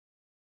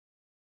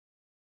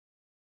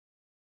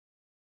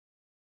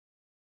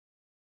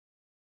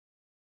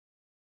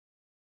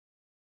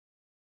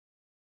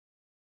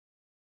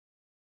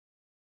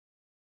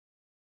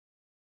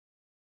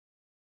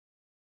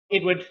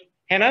Edward,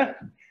 Hanna.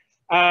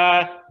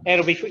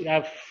 It'll be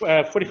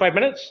 45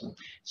 minutes.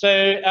 So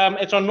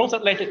it's on North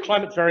Atlantic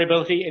climate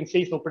variability and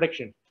seasonal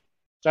prediction.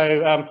 So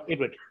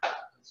Edward.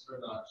 Thanks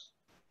very much.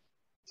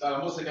 So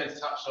I'm also going to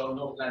touch on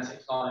North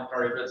Atlantic climate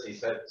variability.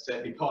 So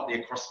it'll be partly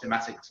a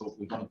cross-thematic talk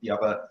with one of the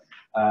other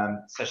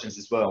sessions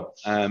as well.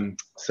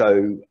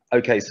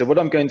 Okay, so what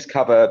I'm going to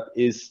cover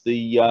is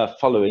the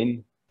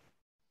following.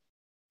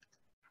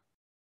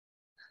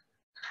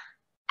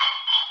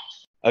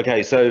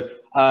 Okay, so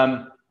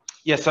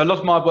yeah, so a lot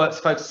of my work's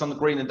focused on the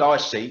Greenland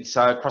ice sheet,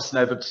 so crossing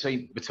over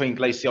between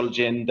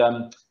glaciology and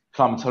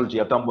climatology.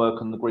 I've done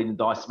work on the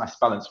Greenland ice mass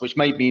balance, which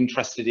made me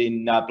interested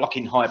in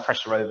blocking high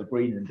pressure over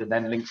Greenland and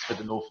then links with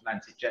the North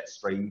Atlantic jet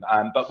stream.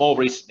 But more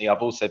recently,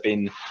 I've also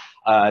been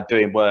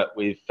doing work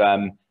with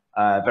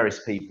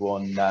various people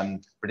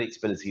on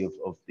predictability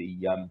of the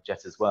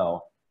jet as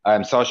well.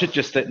 So I should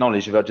just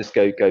acknowledge, if I just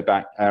go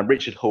back,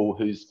 Richard Hall,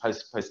 who's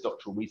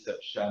postdoctoral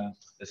research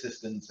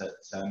assistant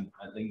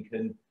at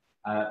Lincoln,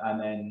 and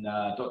then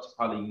Dr.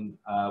 Pauline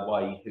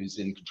Way, who's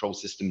in control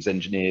systems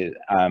engineer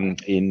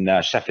in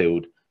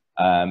Sheffield,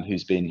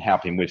 who's been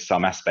helping with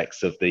some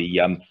aspects of the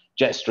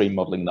jet stream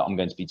modelling that I'm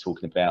going to be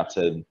talking about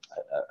a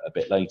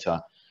bit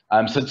later.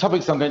 So the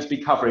topics I'm going to be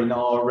covering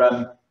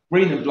are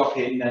Greenland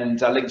blocking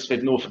and links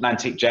with North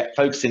Atlantic jet,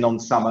 focusing on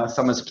summer.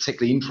 Summer's a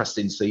particularly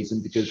interesting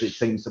season because it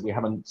seems that we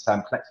haven't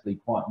collectively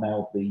quite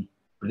nailed the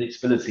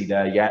predictability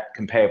there yet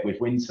compared with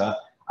winter.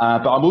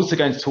 But I'm also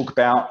going to talk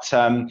about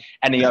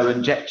NEO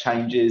and jet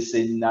changes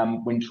in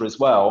winter as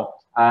well.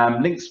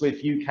 Links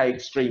with UK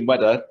extreme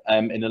weather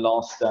in the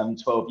last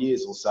 12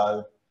 years or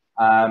so.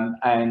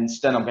 And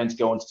then I'm going to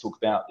go on to talk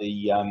about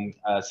the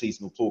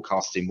seasonal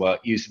forecasting work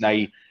using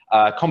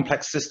a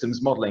complex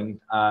systems modelling.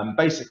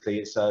 Basically,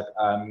 it's a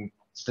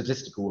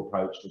statistical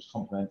approach which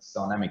complements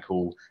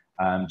dynamical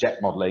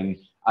jet modelling,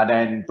 and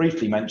then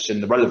briefly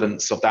mention the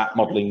relevance of that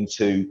modelling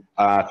to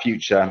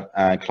future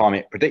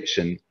climate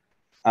prediction.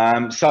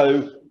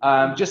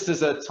 Just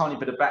as a tiny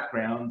bit of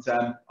background,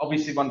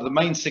 obviously one of the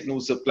main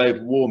signals of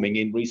global warming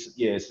in recent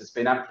years has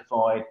been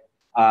amplified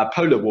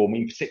polar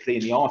warming, particularly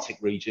in the Arctic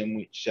region,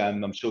 which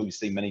I'm sure you've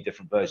seen many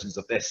different versions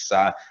of this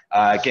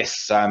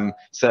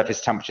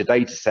surface temperature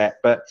data set,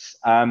 but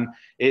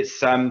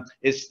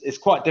it's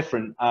quite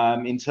different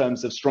in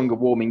terms of stronger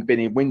warming being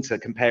in winter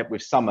compared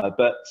with summer.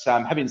 But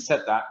having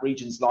said that,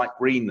 regions like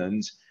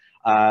Greenland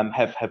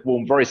have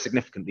warmed very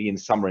significantly in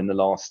summer in the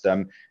last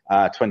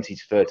 20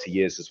 to 30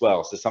 years as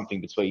well. So something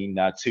between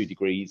 2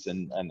 degrees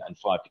and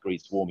 5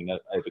 degrees warming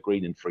over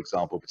Greenland, for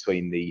example,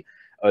 between the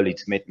early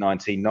to mid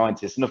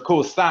 1990s. And of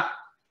course, that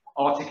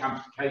Arctic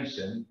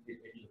amplification, if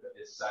you look at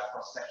this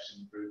cross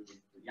section through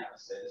the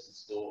atmosphere, this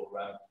is for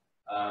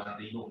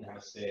the Northern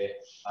Hemisphere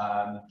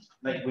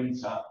late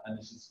winter, and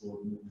this is for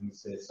the Northern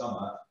Hemisphere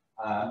summer.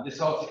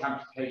 This Arctic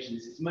amplification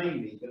is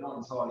mainly, but not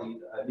entirely,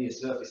 near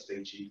surface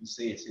feature. You can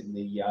see it in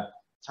the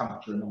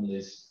temperature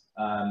anomalies,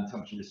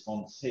 temperature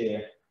response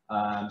here.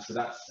 So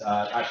that's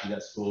actually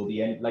that's for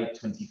the late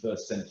 21st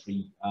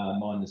century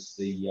minus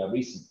the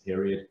recent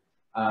period.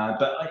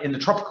 But in the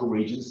tropical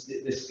regions,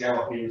 this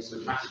scale here is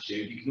with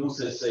latitude. You can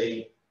also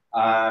see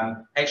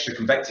extra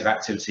convective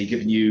activity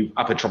giving you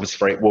upper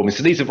tropospheric warming.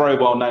 So these are very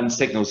well-known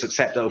signals,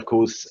 except that, of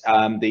course,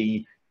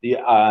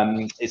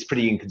 it's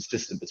pretty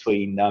inconsistent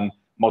between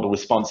model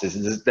responses.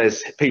 And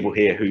there's people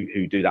here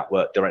who do that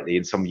work directly,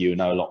 and some of you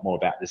know a lot more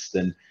about this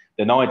than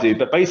I do.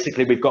 But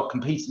basically, we've got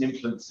competing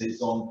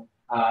influences on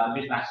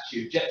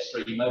mid-latitude jet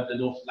stream over the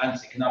North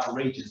Atlantic and other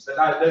regions,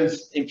 but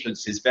those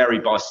influences vary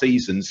by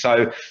season.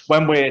 So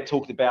when we're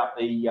talking about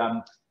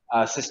the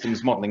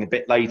systems modelling a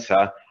bit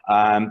later,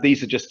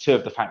 these are just two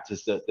of the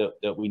factors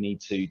that we need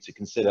to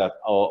consider,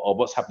 or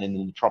what's happening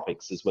in the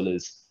tropics as well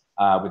as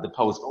with the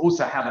poles, but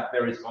also how that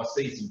varies by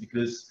season,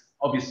 because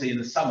obviously in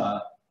the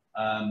summer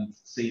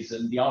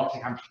season, the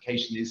Arctic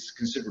amplification is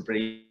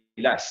considerably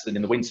less than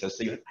in the winter,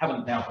 so you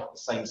haven't now got the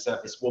same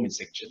surface warming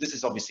signature. This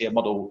is obviously a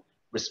model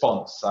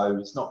response, so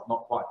it's not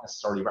quite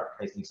necessarily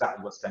replicating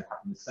exactly what's going to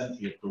happen in the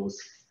century, of course.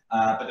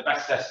 But the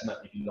best estimate,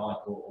 if you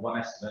like, or one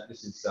estimate,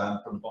 this is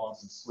from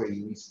Barnes and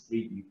Squee, recent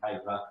review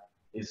paper,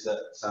 is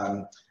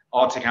that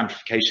Arctic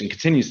amplification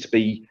continues to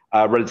be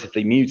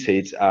relatively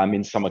muted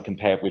in summer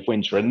compared with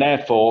winter, and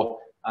therefore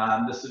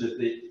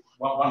the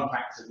one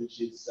factor which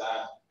is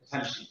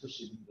potentially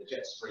pushing the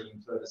jet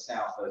stream further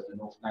south over the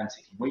North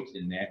Atlantic and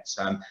weakening it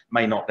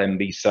may not then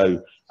be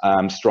so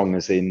strong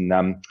as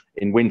in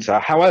winter.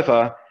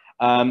 However,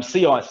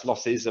 sea ice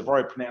losses are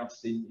very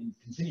pronounced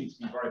continue to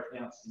be very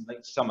pronounced in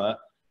late summer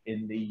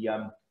in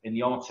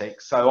the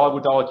Arctic. So I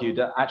would argue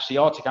that actually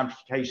Arctic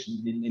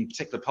amplification in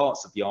particular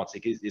parts of the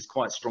Arctic is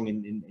quite strong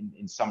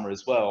in summer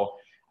as well,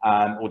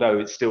 although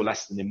it's still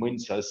less than in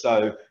winter.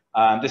 So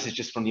this is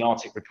just from the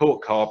Arctic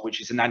report card,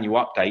 which is an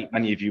annual update.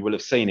 Many of you will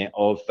have seen it,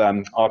 of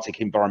Arctic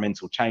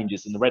environmental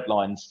changes, and the red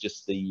line's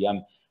just the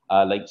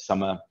late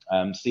summer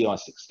sea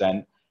ice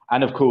extent.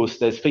 And of course,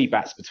 there's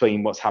feedbacks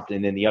between what's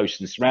happening in the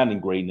ocean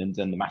surrounding Greenland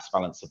and the mass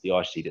balance of the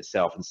ice sheet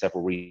itself, and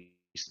several recent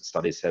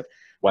studies have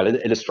well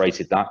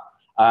illustrated that.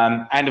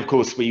 And of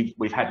course,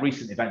 we've had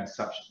recent events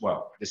such,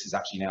 well, this is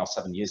actually now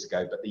 7 years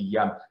ago, but the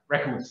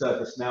record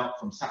surface melt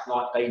from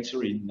satellite data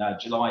in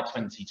July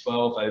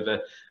 2012 over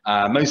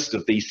most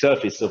of the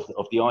surface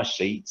of the ice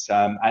sheets.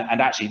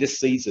 And actually this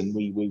season,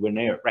 we were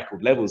near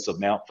record levels of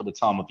melt for the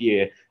time of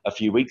year a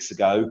few weeks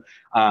ago.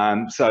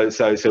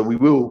 So we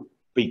will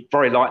be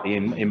very likely,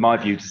 in my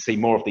view, to see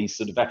more of these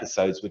sort of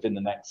episodes within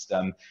the next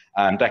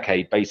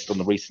decade based on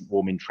the recent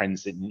warming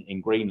trends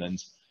in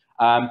Greenland.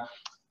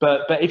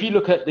 But if you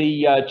look at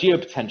the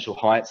geopotential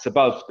heights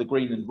above the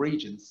Greenland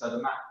region, so the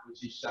map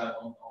which is shown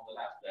on the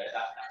left there,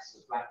 that's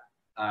the black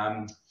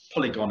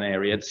polygon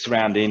area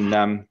surrounding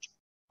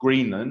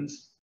Greenland,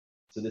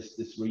 so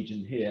this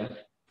region here,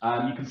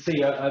 you can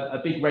see a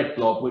big red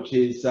blob, which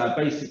is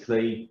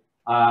basically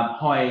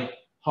high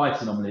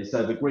height anomalies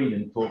over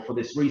Greenland for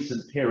this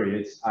recent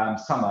period,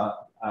 summer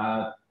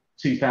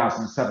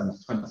 2007 to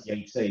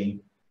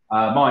 2018,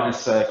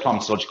 minus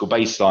climatological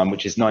baseline,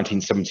 which is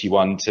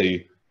 1971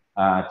 to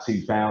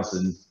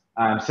 2000.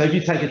 So if you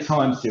take a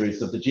time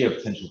series of the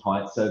geopotential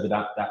heights over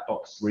that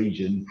boxed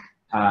region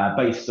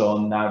based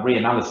on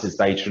reanalysis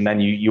data, and then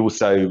you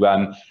also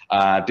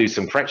do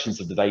some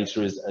corrections of the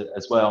data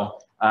as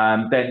well,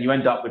 then you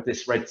end up with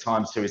this red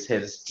time series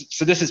here.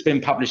 So this has been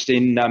published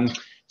in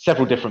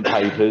several different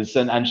papers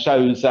and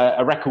shows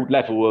a record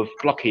level of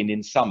blocking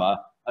in summer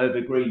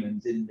over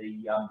Greenland in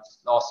the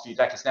last few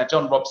decades. Now,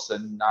 John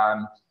Robson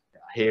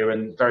here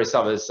and various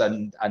others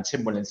and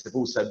Tim Williams have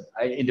also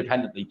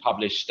independently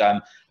published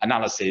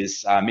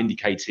analyses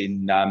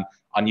indicating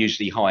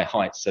unusually high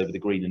heights over the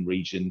Greenland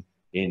region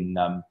in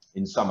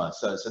summer.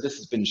 So this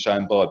has been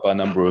shown by a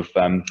number of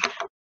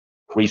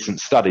recent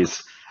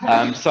studies.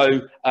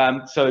 So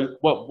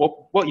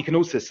what you can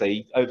also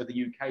see over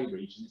the UK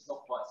region, it's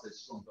not quite so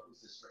strong, but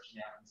also stretching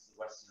out into the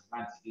Western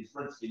Atlantic, is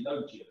relatively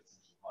low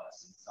geopotential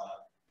heights in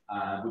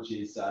summer, which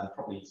is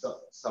probably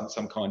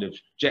some kind of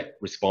jet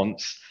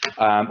response,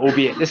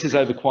 albeit this is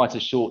over quite a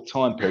short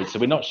time period. So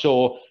we're not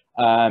sure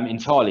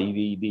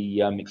entirely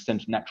the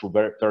extent of natural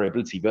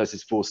variability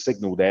versus forced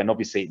signal there, and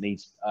obviously it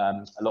needs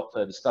a lot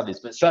further studies,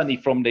 but certainly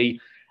from the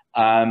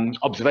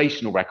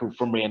observational record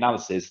from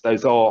reanalysis,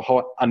 those are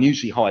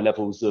unusually high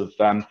levels of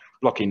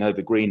blocking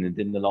over Greenland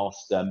in the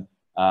last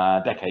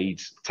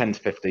decades, 10 to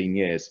 15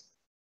 years.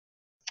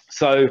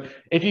 So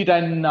if you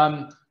then,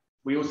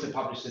 we also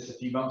published this a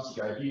few months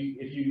ago,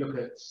 if you look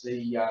at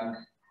the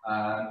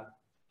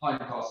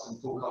hindcast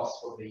and forecast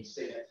for the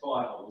CMEP5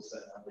 models,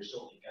 and we're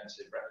shortly going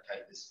to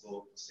replicate this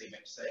for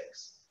CMEP6,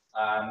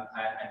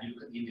 and you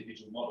look at the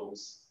individual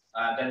models,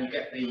 then you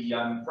get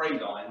the grey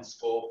lines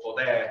for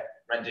their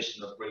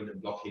rendition of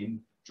Greenland blocking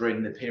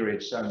during the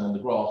period shown on the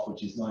graph,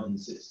 which is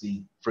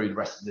 1960 through the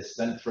rest of this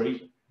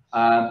century.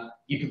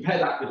 You compare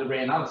that with the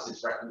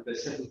reanalysis record.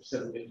 There's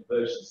several different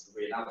versions of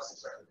the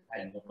reanalysis record,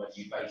 depending on whether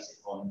you base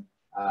it on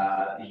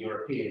the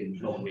European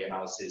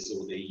non-reanalysis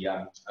or the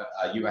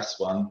US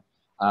one.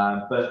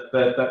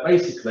 But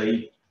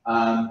basically,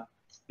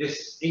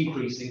 this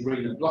increase in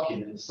Greenland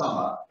blocking in the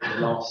summer in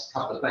the last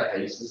couple of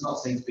decades does not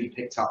seem to be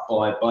picked up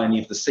by any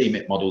of the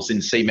CMEP models in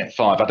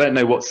CMEP5. I don't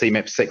know what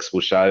CMEP6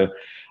 will show,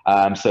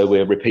 so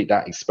we'll repeat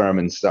that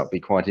experiment. So that'll be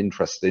quite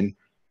interesting.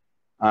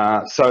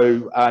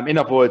 In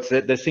other words,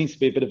 there seems to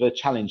be a bit of a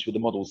challenge with the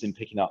models in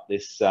picking up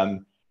this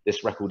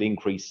this record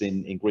increase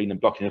in Greenland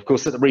blocking. Of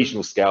course, at the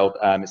regional scale,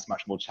 it's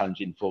much more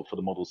challenging for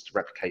the models to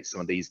replicate some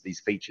of these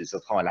features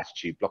of high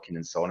latitude blocking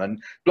and so on.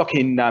 And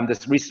blocking,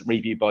 this recent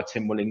review by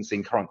Tim Willings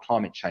in current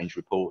climate change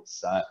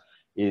reports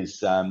is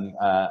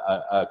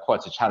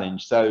quite a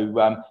challenge. So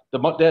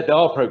there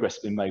are progress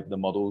being made with the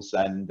models,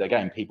 and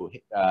again, people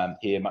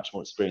here much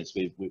more experienced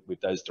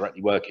with those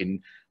directly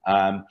working.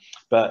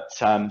 But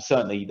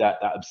certainly that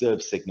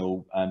observed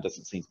signal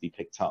doesn't seem to be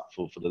picked up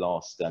for the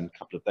last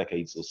couple of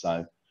decades or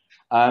so.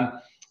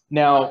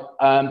 Now,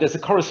 there's a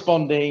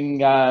corresponding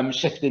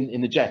shift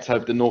in the jet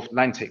over the North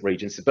Atlantic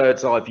region. So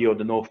bird's eye view of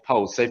the North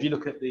Pole. So if you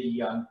look at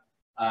the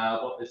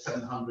what the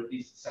 700,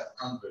 these are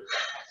 700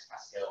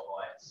 hectopascal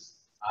heights.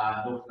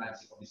 North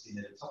Atlantic obviously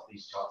near the top of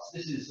these charts.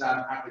 This is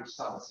average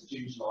summer, so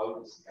June, July,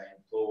 August again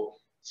for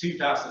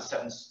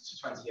 2007 to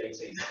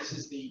 2018. So this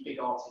is the big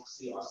Arctic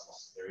sea ice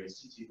loss period.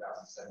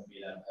 2007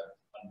 being an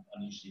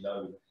unusually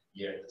low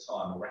year at the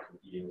time, a record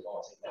year of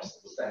Arctic loss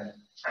that was then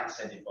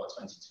transcended by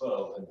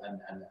 2012,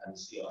 and the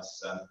sea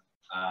ice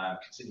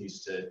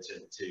continues to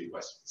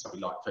well, something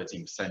like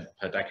 13%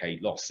 per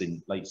decade loss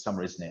in late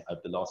summer, isn't it,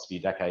 over the last few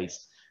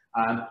decades.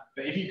 But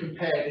if you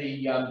compare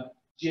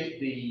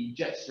the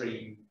jet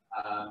stream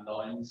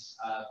lines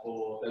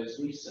for those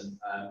recent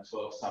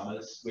 12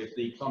 summers with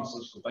the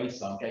climatological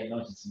baseline, again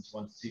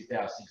 1971 to 2000, you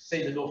can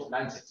see the North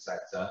Atlantic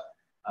sector.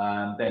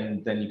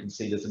 Then you can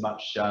see there's a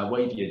much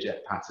wavier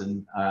jet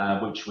pattern,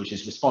 which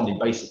is responding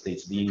basically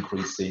to the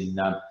increase in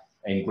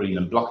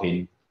Greenland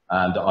blocking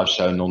that I've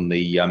shown on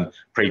the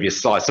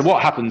previous slide. So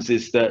what happens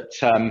is that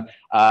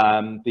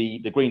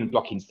the green and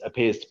blocking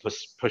appears to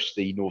push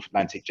the North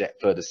Atlantic jet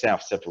further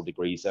south several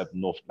degrees over the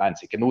North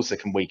Atlantic, and also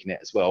can weaken it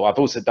as well. I've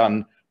also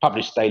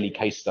published daily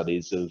case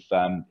studies of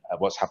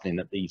what's happening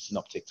at the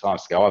synoptic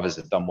timescale. Others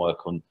have done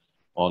work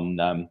on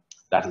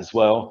that as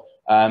well.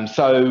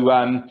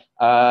 Although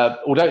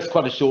it's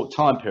quite a short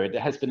time period,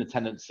 there has been a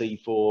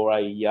tendency for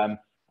a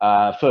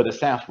further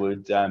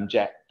southward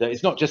jet that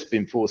is not just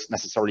been forced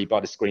necessarily by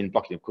the screen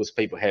blocking. Of course,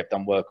 people have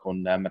done work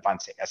on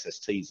Atlantic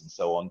SSTs and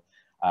so on,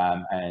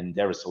 and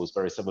aerosols,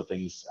 various other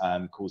things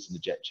causing the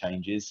jet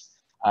changes.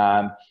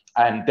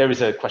 And there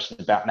is a question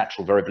about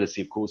natural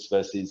variability, of course,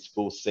 versus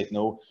forced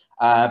signal.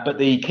 But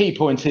the key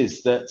point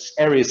is that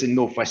areas in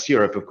Northwest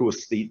Europe, of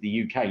course, the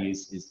UK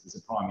is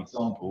a prime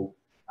example,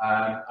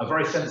 are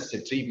very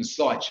sensitive to even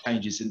slight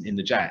changes in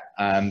the jet,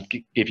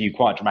 give you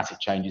quite dramatic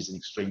changes in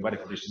extreme weather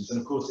conditions. And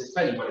of course, it's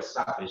fairly well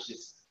established.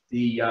 It's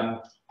the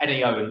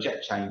NAO and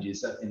jet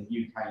changes in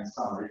the UK in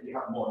summer. If you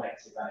have more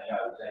negative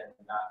NAO, then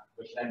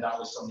we can end up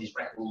with some of these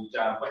record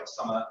wet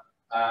summer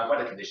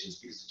weather conditions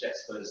because the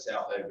jet's further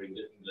south over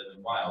England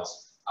and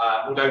Wales.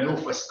 Although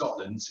Northwest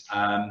Scotland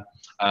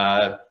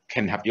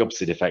can have the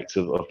opposite effect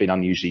of being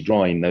unusually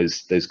dry in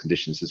those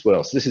conditions as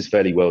well. So this is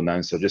fairly well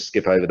known, so I'll just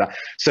skip over that.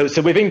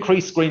 So with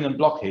increased screen and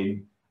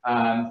blocking,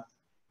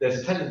 there's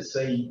a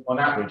tendency, on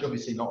average,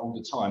 obviously not all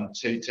the time,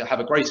 to have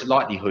a greater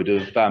likelihood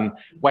of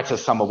wetter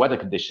summer weather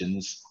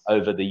conditions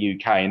over the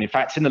UK. And in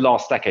fact, in the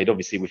last decade,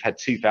 obviously, we've had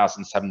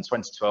 2007,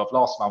 2012.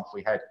 Last month,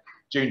 we had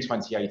June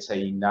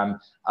 2018,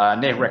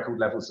 near record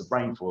levels of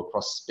rainfall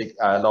across big,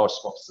 large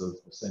swaths of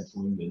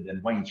central England,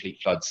 and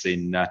Wainfleet floods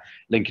in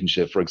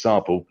Lincolnshire, for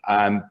example.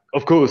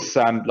 Of course,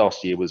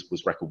 last year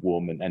was record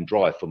warm and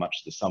dry for much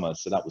of the summer,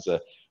 so that was a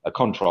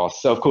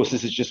contrast. So, of course,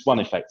 this is just one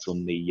effect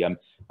on the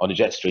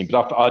jet stream,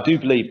 but I do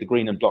believe the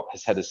green and block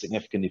has had a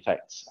significant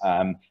effect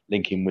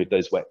linking with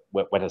those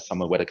wetter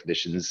summer weather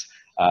conditions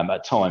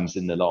at times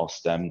in the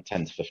last 10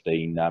 to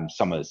 15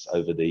 summers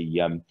over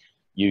the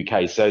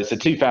UK. So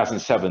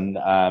 2007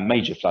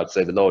 major floods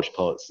over large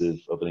parts of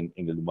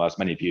England and Wales.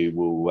 Many of you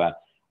will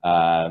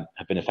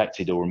have been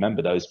affected or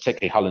remember those,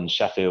 particularly Hull and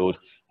Sheffield.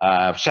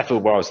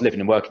 Sheffield, where I was living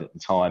and working at the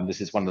time,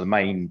 this is one of the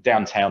main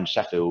downtown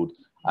Sheffield.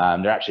 There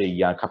are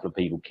actually a couple of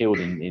people killed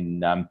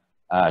in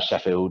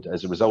Sheffield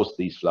as a result of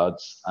these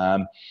floods.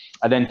 And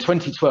then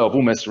 2012,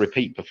 almost a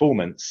repeat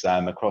performance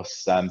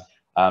across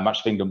much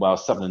of England,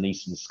 Wales, southern and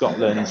eastern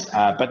Scotland.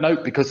 But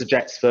note, because the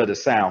jet's further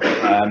south,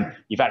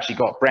 you've actually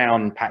got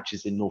brown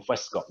patches in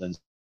northwest Scotland.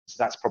 So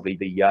that's probably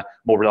the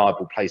more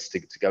reliable place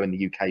to go in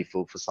the UK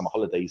for summer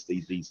holidays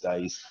these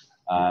days,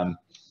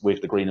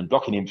 with the green and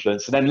blocking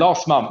influence. And then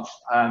last month,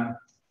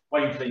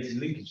 Wainfleet in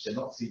Lincolnshire,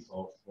 not too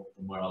far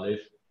from where I live,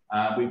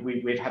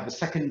 we've had the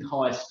second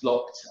highest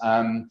blocked.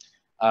 You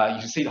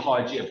can see the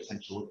higher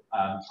geopotential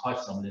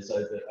hypsomenes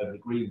over the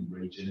Greenland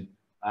region.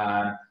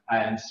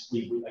 And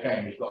we've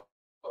got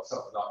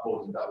something like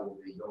more than double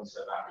the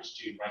long-term average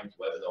June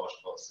rainfall over large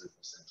parts of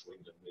central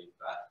England, with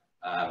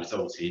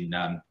resulting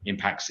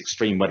impacts,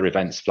 extreme weather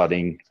events,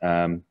 flooding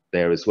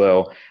there as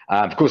well.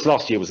 Of course,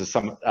 last year was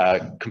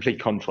a complete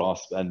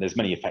contrast, and there's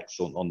many effects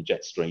on the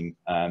jet stream,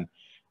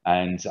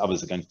 and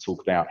others are going to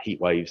talk about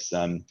heat waves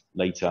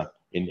later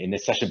in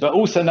this session. But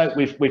also note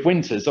with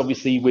winters,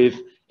 obviously with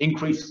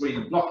increased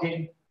green and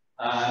blocking,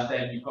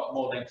 then you've got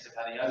more negative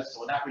NAO.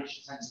 So on average,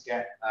 you tend to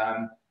get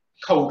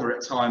colder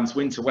at times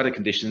winter weather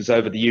conditions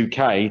over the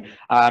UK,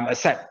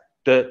 except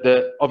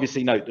that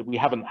obviously note that we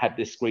haven't had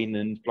this green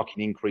and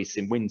blocking increase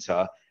in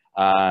winter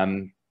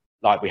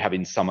like we have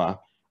in summer.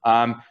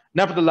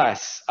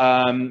 Nevertheless,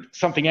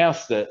 something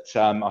else that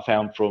I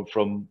found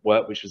from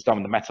work which was done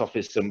in the Met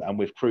Office and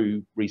with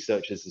crew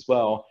researchers as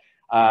well,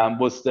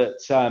 was that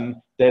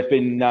there have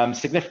been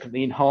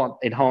significantly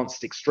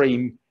enhanced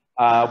extreme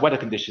weather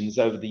conditions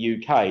over the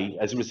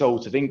UK as a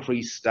result of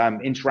increased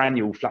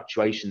interannual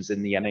fluctuations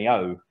in the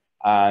NAO,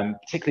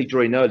 particularly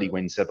during early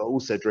winter, but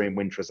also during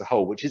winter as a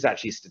whole, which is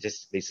actually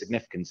statistically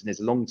significant and is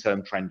a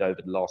long-term trend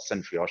over the last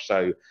century. I'll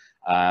show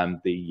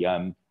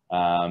the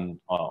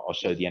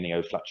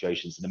NAO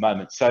fluctuations in a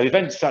moment. So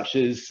events such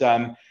as,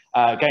 again,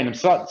 I'm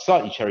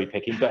slightly cherry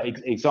picking, but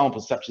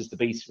examples such as the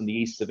Beast from the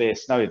East severe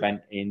snow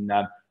event in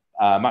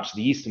much of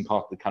the eastern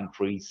part of the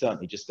country,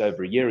 certainly just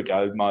over a year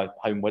ago, my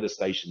home weather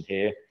station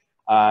here.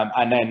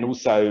 And then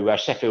also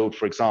Sheffield,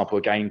 for example,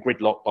 again,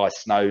 gridlocked by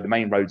snow, the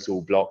main roads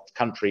all blocked,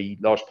 country,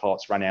 large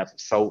parts ran out of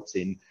salt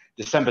in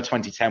December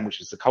 2010, which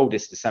was the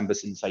coldest December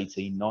since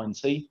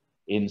 1890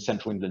 in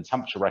central England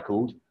temperature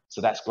record. So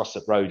that's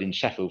Glossop Road in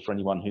Sheffield, for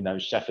anyone who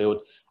knows Sheffield,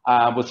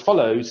 was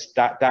followed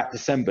that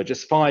December,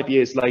 just 5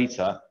 years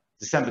later,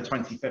 December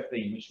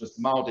 2015, which was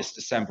the mildest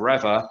December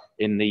ever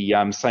in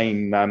the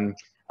same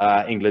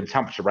England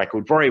temperature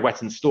record, very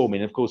wet and stormy.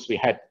 And of course, we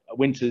had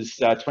winters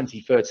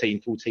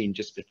 2013-14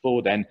 just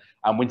before then,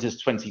 and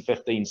winters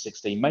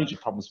 2015-16, major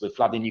problems with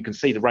flooding. You can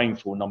see the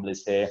rainfall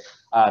anomalies here.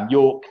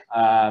 York,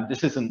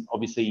 this isn't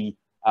obviously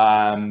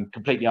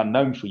completely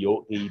unknown for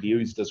York. The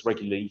Ouse does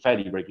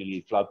fairly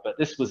regularly flood, but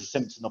this was a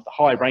symptom of the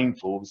high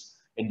rainfalls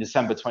in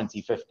December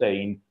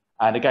 2015.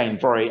 And again,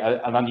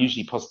 an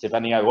unusually positive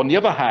NEO. On the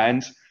other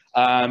hand,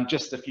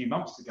 just a few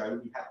months ago,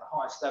 we had the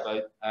highest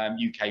ever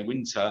UK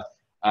winter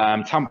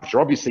temperature,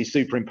 obviously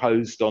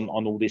superimposed on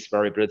all this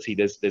variability.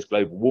 There's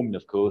global warming,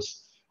 of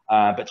course,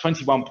 but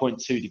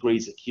 21.2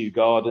 degrees at Kew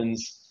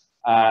Gardens.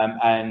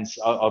 And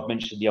I've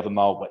mentioned the other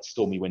mild, wet,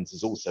 stormy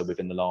winters also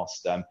within the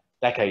last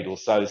decade or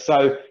so.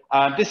 So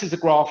this is a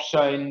graph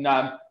showing,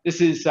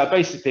 this is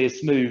basically a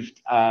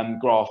smoothed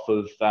graph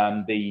of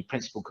the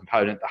principal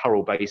component, the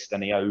Hurrell-based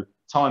NEO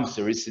time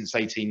series since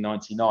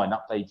 1899,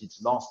 updated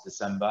to last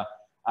December.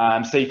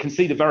 So you can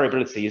see the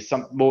variability is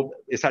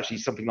it's actually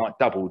something like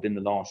doubled in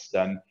the last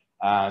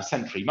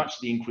century. Much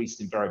of the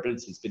increase in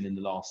variability has been in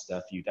the last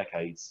few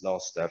decades,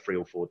 last 3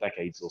 or 4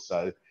 decades or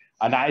so.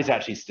 And that is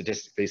actually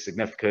statistically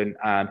significant.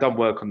 Done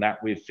work on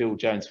that with Phil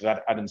Jones, with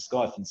Adam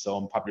Skyfe and so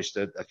on, published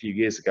a few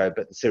years ago,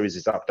 but the series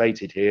is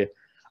updated here.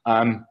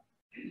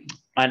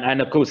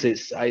 And of course,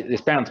 it's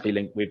bound to be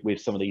linked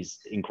with some of these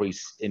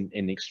increase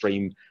in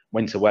extreme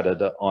winter weather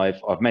that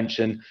I've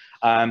mentioned.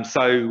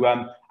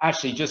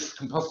 Actually, just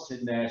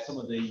compositing there some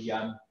of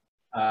the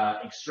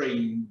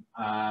extreme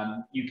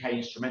UK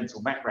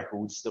instrumental Met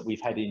records that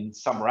we've had in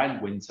summer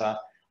and winter.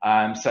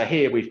 So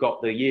here we've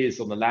got the years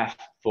on the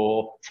left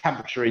for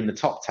temperature in the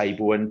top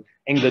table and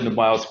England and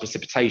Wales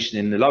precipitation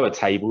in the lower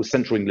table,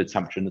 central England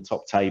temperature in the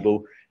top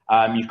table.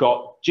 You've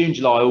got June,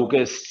 July,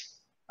 August,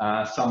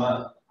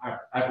 summer,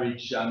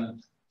 average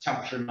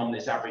temperature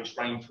anomalies, average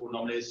rainfall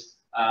anomalies,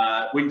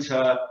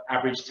 winter,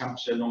 average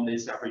temperature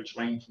anomalies, average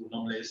rainfall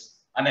anomalies,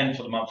 and then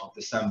for the month of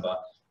December.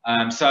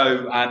 And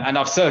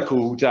I've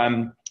circled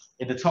in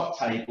the top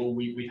table,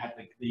 we've had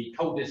the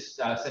coldest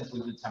central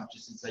England temperature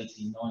since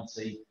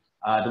 1890.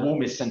 The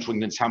warmest central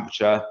England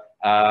temperature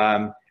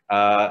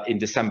in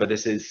December,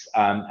 this is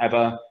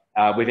ever,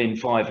 within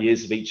 5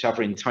 years of each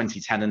other in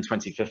 2010 and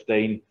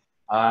 2015.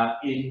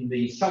 In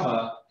the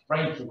summer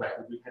rainfall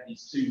record, we've had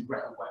these 2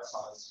 record wet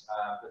summers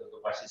that are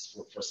the wettest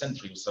for a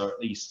century or so, at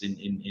least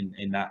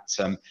in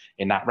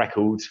that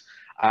record.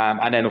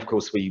 And then, of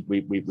course,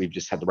 we've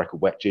just had the record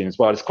wet June as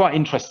well. It's quite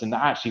interesting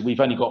that actually we've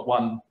only got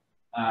one,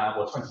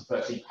 well,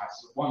 2013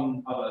 passed,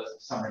 one other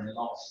summer in the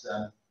last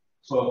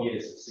 12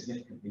 years that's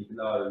significantly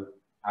below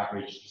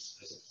average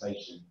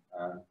precipitation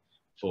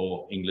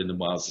for England and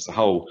Wales as a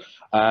whole.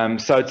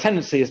 So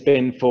tendency has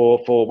been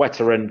for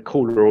wetter and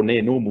cooler or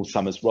near normal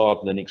summers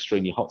rather than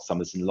extremely hot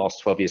summers in the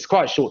last 12 years.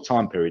 Quite a short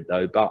time period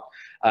though, but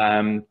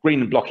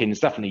green and blocking has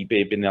definitely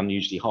been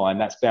unusually high,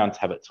 and that's bound to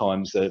have at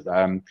times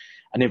an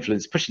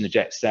influence pushing the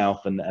jet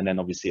south and then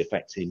obviously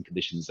affecting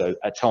conditions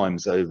at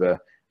times over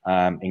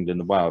England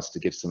and Wales to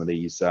give some of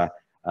these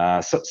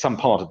some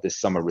part of this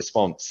summer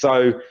response.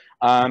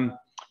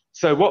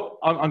 So what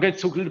I'm going to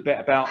talk a little bit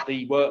about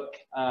the work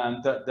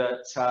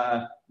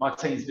that my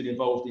team's been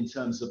involved in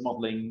terms of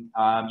modelling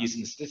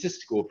using a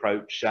statistical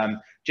approach,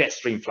 jet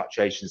stream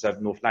fluctuations over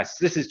North Atlantic.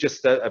 So this is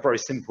just a very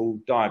simple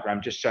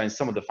diagram, just showing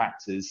some of the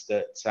factors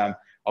that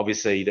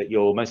obviously that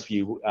most of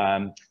you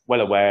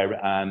well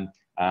aware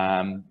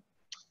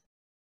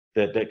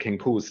that can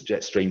cause the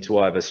jet stream to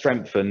either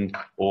strengthen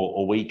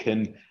or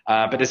weaken.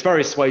 But there's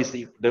various ways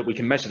that we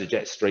can measure the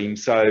jet stream.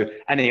 So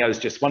NEO is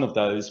just one of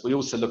those. We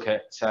also look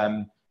at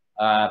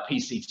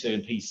PC2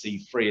 and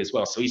PC3 as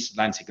well, so East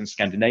Atlantic and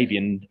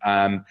Scandinavian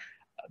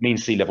mean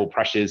sea level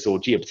pressures or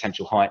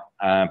geopotential height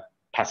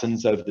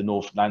patterns over the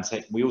North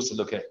Atlantic. We also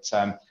look at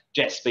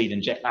jet speed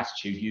and jet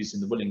latitude using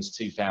the Willings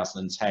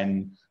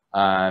 2010.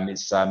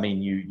 It's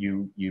mean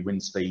U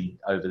wind speed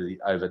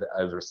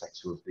over a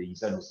sector of the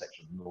zonal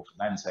sector of the North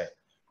Atlantic.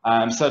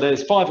 So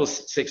there's 5 or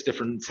 6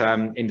 different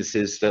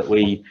indices that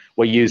we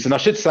use, and I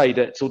should say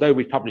that although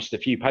we've published a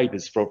few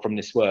papers from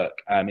this work,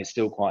 it's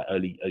still quite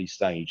early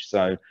stage.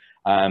 So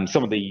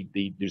some of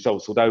the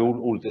results, although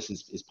all of this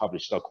is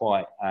published, are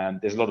quite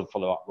there's a lot of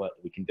follow-up work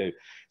that we can do.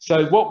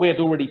 So what we had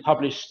already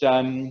published,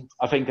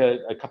 I think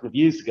a couple of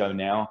years ago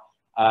now,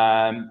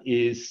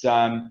 is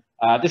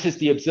this is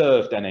the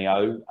observed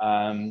NAO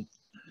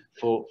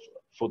for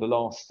the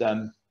last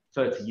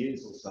 30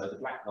 years or so, the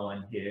black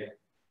line here.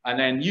 And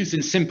then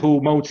using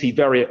simple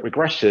multivariate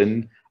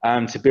regression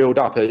to build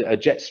up a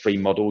jet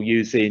stream model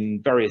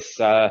using various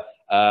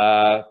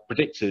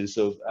predictors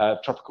of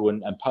tropical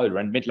and polar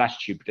and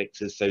mid-latitude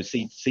predictors, so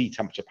sea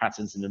temperature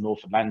patterns in the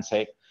North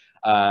Atlantic,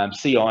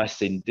 sea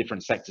ice in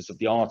different sectors of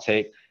the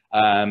Arctic,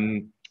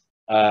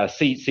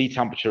 sea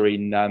temperature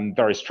in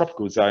various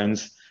tropical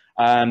zones.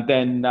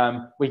 Then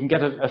we can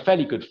get a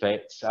fairly good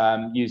fit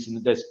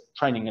using this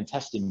training and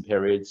testing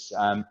periods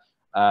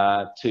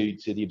to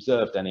the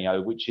observed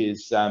NEO, which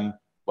is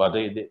well,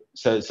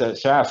 so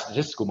our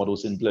statistical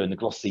models in blue and the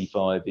gloss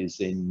C5 is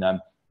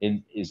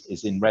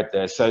in red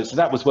there. So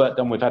that was work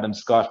done with Adam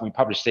Skyfe, and we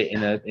published it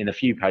in a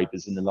few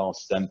papers in the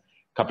last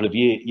couple of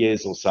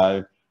years or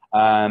so.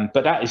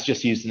 But that is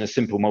just using a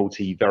simple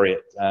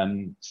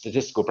multivariate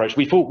statistical approach.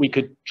 We thought we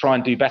could try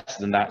and do better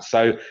than that,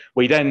 so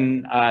we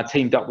then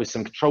teamed up with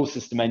some control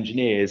system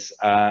engineers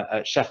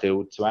at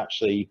Sheffield to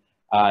actually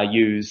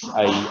use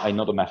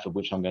another method,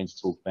 which I'm going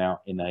to talk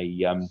about in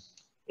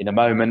in a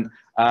moment.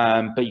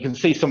 But you can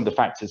see some of the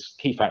factors,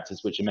 key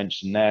factors, which are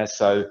mentioned there.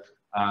 So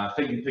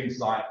things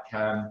like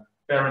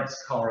Barents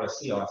Kara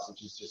sea ice,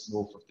 which is just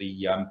north of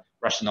the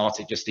Russian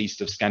Arctic, just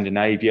east of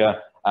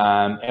Scandinavia,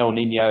 El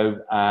Nino,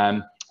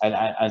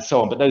 and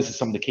so on. But those are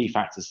some of the key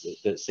factors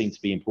that seem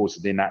to be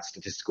important in that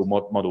statistical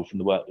model from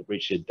the work that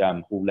Richard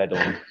Hall led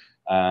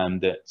on,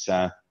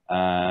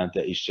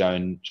 that is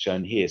shown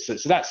here. So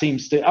that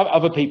seems to,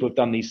 other people have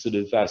done these sort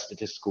of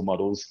statistical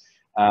models,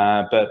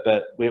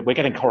 but we're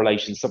getting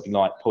correlations something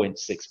like 0.6,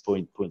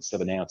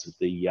 0.7 out of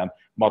the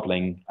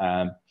modeling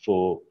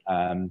for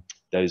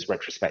those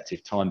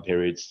retrospective time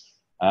periods.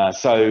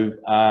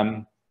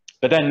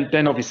 But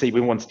then obviously we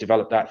want to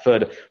develop that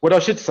further. What I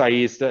should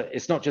say is that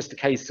it's not just a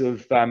case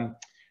of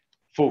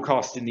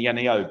forecasting the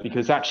NAO,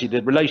 because actually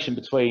the relation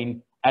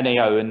between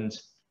NAO and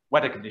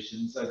weather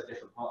conditions over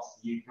different parts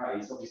of the UK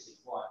is obviously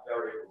quite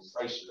variable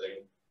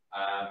spatially.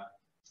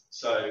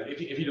 So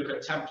if you look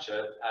at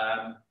temperature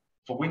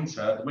for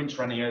winter, the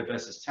winter NAO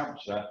versus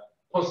temperature,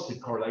 positive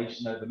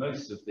correlation over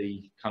most of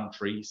the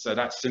country. So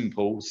that's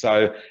simple.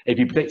 So if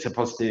you predict a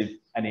positive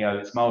NAO,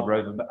 it's milder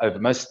over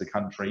most of the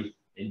country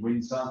in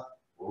winter,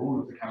 or all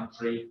of the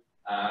country,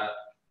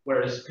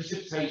 whereas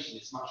precipitation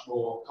is much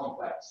more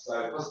complex.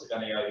 So positive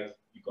NAO,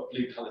 you've got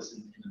blue colours in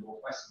the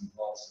northwestern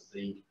parts of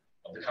the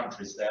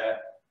countries there,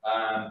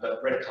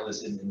 but red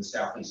colours in the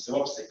southeast. So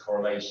opposite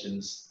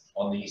correlations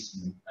on the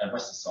eastern and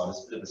western side.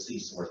 There's a bit of a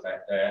seesaw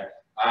effect there.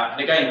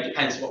 And again, it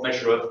depends what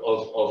measure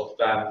of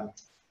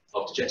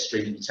the jet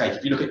stream you take.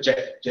 If you look at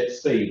jet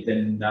speed,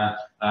 then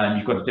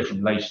you've got a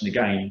different relation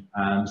again.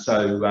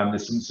 So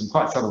there's some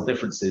quite subtle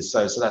differences.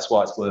 So that's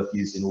why it's worth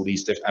using all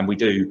these different, and we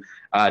do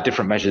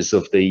different measures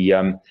of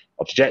the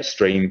jet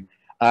stream,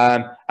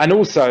 and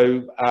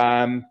also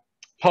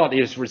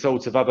partly as a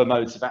result of other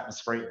modes of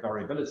atmospheric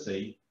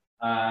variability.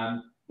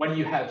 When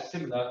you have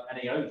similar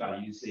NAO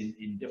values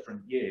in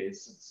different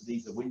years, so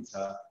these are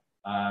winter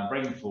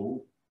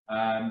rainfall,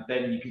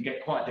 then you can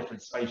get quite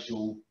different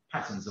spatial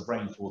patterns of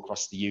rainfall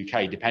across the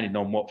UK, depending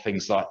on what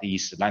things like the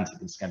East Atlantic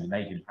and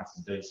Scandinavian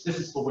pattern do. So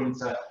this is for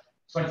winter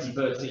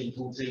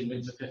 2013-14,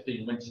 winter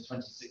 15, winter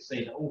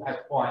 2016. They all have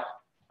quite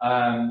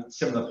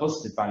similar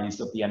positive values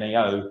of the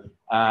NAO,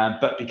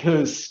 but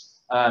because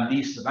the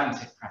East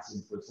Atlantic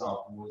pattern, for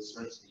example, was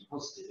relatively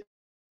positive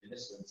in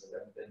this winter,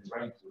 then the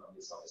rainfall on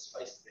this side is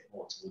spaced a bit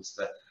more towards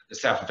the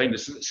south of England.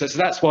 So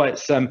that's why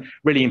it's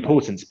really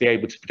important to be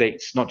able to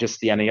predict not just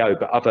the NAO,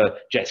 but other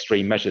jet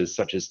stream measures,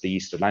 such as the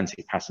East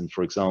Atlantic pattern,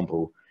 for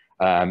example,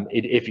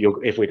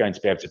 if we're going to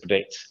be able to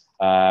predict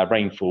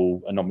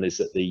rainfall anomalies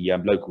at the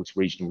local to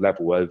regional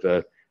level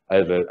over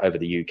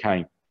the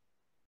UK.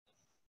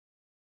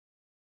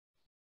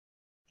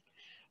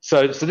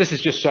 So this is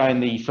just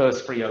showing the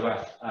first three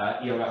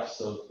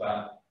EOFs of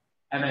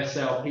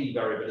MSLP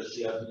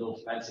variability over the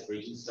North Atlantic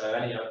region. So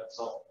NAO at the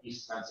top,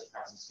 East Atlantic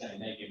pattern,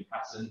 Scandinavian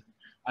pattern.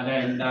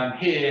 And then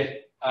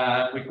here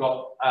we've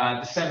got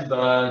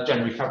December,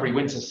 January, February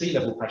winter sea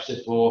level pressure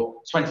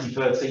for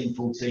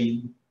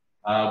 2013-14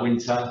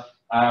 winter,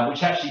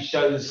 which actually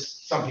shows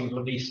something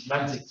called East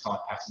Atlantic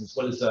type pattern, as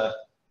well as a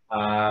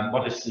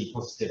modestly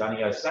positive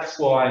NAO. So that's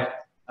why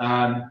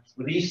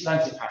with the East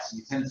Atlantic pattern,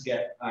 you tend to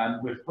get,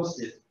 with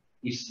positive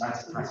East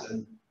Atlantic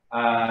pattern,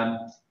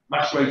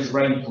 much greater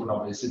rainfall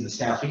anomalies in the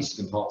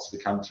southeastern parts of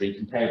the country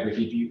compared with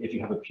if you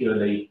have a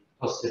purely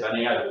positive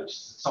NAO, which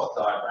is the top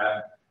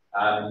diagram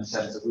in the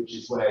centre, which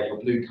is where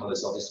your blue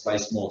colours are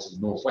displaced more to the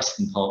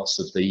northwestern parts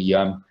of the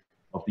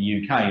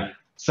UK.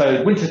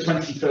 So winter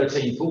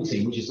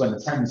 2013-14, which is when the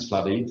Thames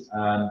flooded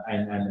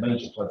and the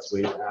major floods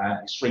with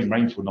extreme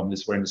rainfall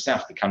anomalies were in the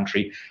south of the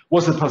country,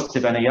 was a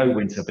positive NAO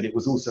winter, but it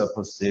was also a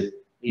positive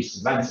East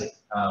Atlantic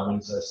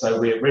winter. So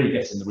we're really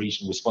getting the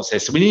regional response here.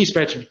 So we need to be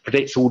able to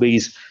predict all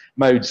these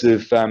modes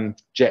of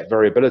jet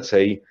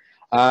variability.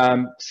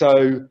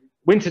 So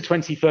winter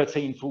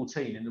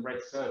 2013-14 in the red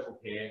circle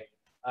here,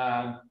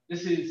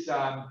 this is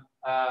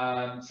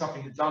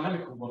something that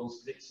dynamical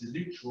models predicts the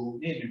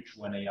near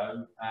neutral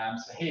NAO.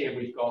 So here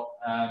we've got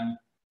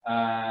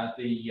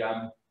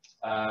the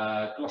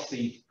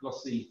glossy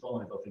 5,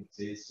 I think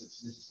it is. So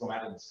this is from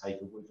Adam's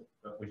paper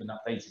with an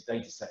updated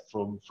data set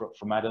from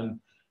Adam.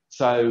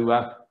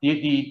 So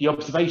the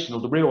observation, or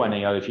the real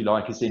NAO, if you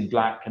like, is in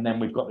black, and then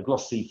we've got the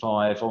glossy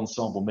 5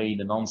 ensemble mean,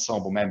 and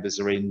ensemble members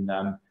are in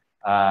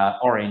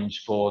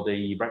orange for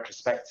the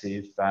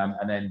retrospective,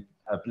 and then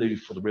blue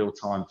for the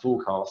real-time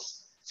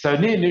forecast. So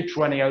near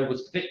neutral NAO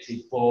was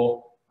predicted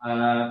for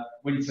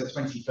winter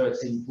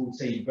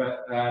 2013-14,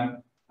 but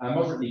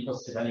moderately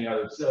positive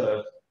NAO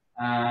observed.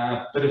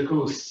 But of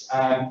course,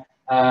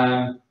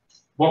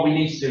 what we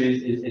need to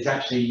do is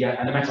actually,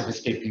 and the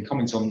metaphysicist can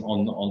comment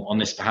on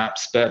this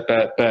perhaps, but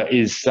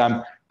is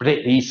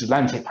predict the East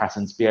Atlantic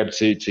pattern to be able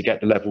to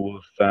get the level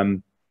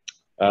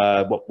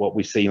of what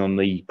we've seen on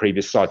the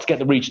previous slide. To get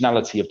the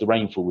regionality of the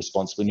rainfall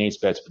response, we need to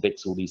be able to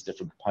predict all these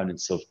different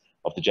components of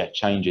the jet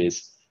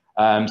changes.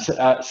 That's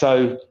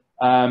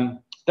an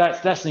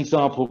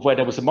example of where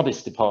there was a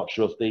modest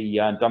departure of the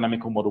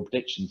dynamical model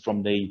prediction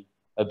from the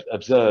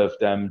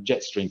observed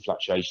jet stream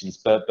fluctuations,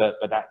 but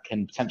that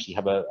can potentially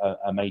have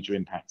a major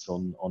impact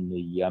on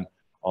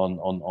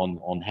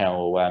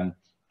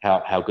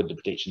how good the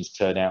predictions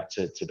turn out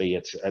to be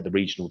at the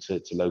regional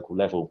to local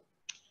level.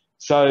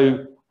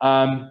 So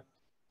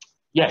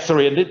yeah,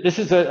 sorry, and this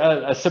is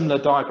a similar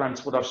diagram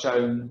to what I've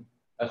shown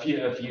a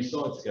few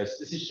slides ago. So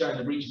this is showing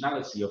the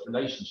regionality of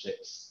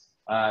relationships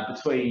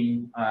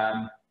between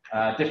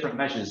different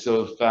measures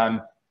of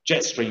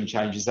jet stream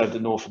changes over the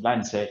North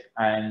Atlantic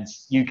and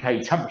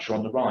UK temperature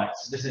on the right.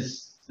 So this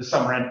is the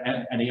summer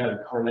NEO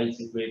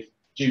correlated with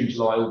June,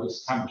 July,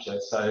 August temperature.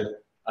 So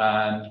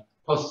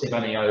positive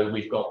NEO,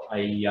 we've got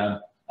a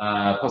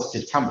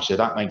positive temperature.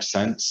 That makes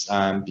sense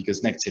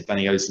because negative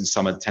NEOs in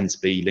summer tend to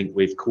be linked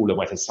with cooler,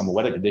 wetter summer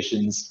weather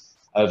conditions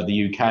over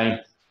the UK.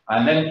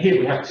 And then here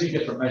we have two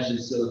different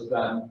measures of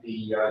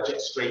the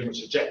jet stream,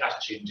 which are jet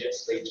latitude and jet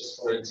speed, just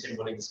following Tim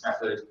Willing's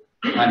method.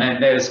 And then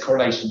there's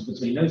correlations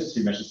between those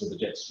two measures of the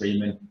jet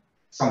stream and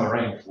summer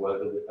rainfall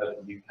over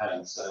the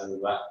UK. So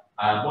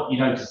what you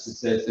notice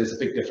is there's a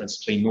big difference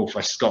between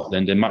northwest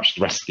Scotland and much of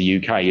the rest of the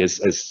UK,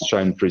 as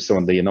shown through some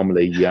of the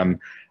anomaly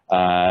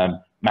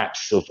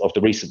maps of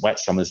the recent wet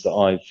summers that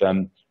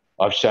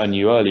I've shown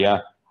you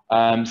earlier.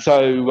 And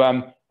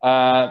from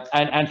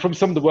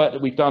some of the work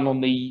that we've done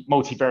on the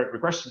multivariate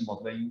regression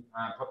modelling,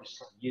 published a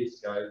couple of years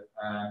ago,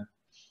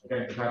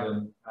 again with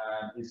Adam,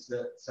 is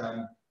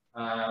that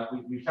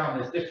we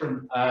found there's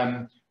different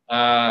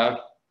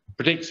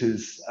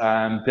predictors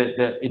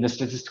that in the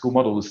statistical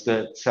models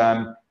that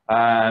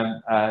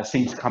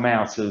seem to come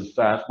out of,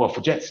 well, for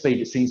jet speed,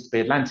 it seems to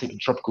be Atlantic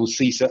and tropical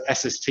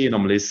SST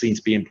anomalies seem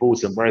to be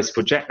important, whereas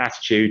for jet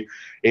latitude,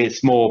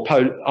 it's more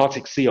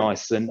Arctic sea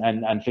ice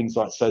and things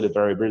like solar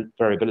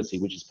variability,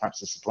 which is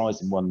perhaps a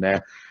surprising one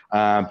there.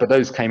 But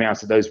those came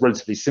out of those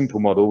relatively simple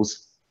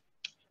models.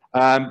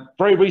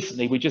 Very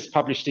recently, we just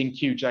published in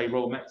QJ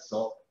Royal Met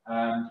Stock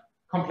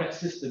complex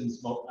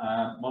systems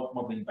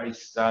modelling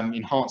based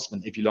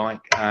enhancement, if you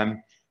like,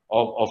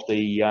 of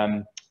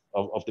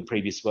the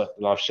previous work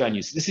that I've shown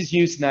you. So this is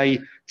using a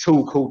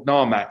tool called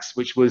NARMAX,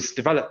 which was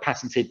developed,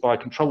 patented by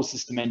control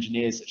system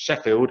engineers at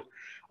Sheffield,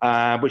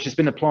 which has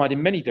been applied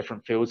in many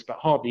different fields, but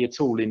hardly at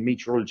all in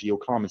meteorology or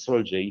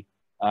climatology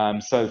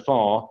so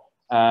far.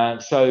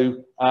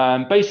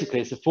 Basically,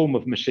 it's a form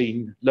of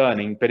machine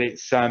learning, but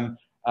it's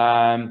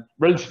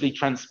relatively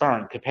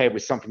transparent compared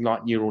with something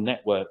like neural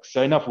networks.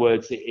 So in other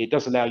words, it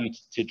does allow you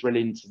to drill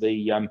into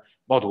the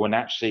model and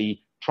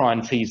actually try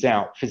and tease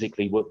out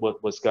physically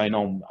what's going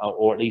on,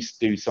 or at least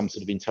do some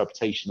sort of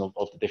interpretation of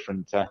the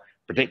different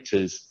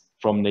predictors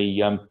from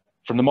the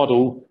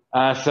model.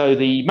 So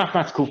the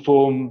mathematical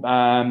form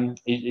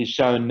is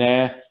shown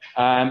there.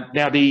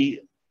 Now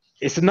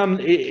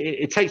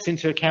it takes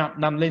into account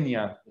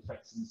nonlinear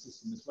effects in the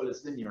system as well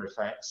as linear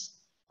effects.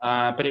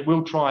 But it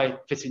will try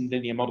fitting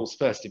linear models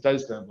first. If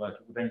those don't work,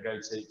 it will then go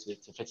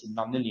to fit in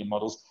nonlinear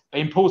models. But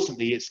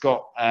importantly, it's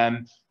got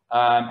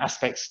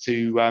aspects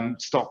to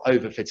stop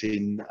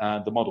overfitting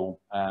the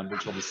model,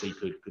 which obviously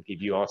could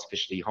give you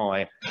artificially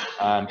high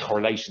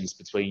correlations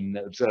between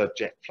observed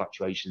jet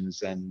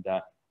fluctuations and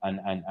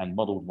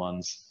modelled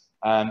ones.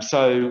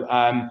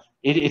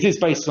 It is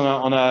based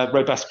on a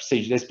robust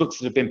procedure. There's books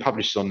that have been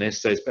published on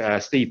this. So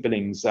Steve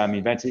Billings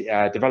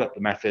developed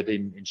the method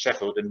in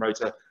Sheffield and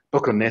wrote a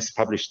book on this,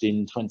 published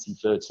in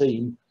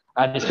 2013.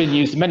 And it's been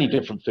used in many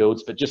different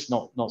fields, but just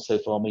not so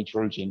far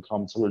meteorology and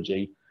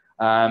climatology.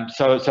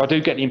 So I do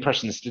get the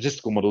impression that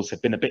statistical models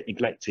have been a bit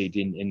neglected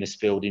in this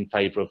field in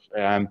favour of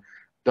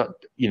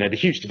the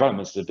huge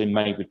developments that have been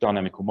made with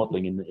dynamical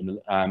modelling,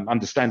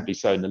 understandably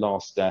so, in the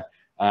last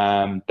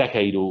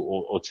decade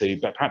or two.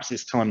 But perhaps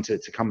it's time to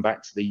come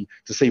back to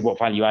see what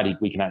value added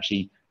we can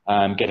actually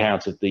get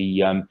out of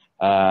the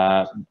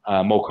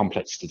more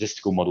complex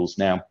statistical models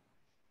now.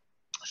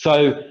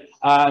 So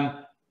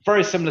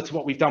very similar to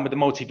what we've done with the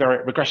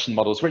multivariate regression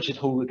models. Richard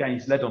Hall, again,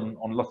 has led on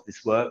a lot of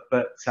this work,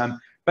 but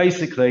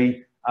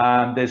basically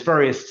there's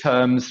various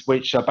terms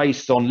which are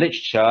based on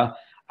literature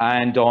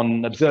and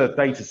on observed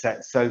data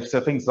sets. So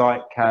things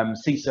like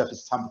sea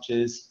surface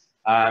temperatures,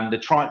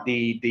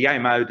 the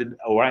AMO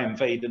or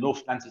AMV, the North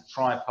Atlantic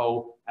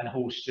Tripole and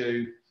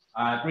Horseshoe,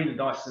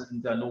 Greenland,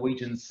 Iceland,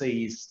 Norwegian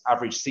seas,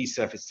 average sea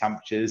surface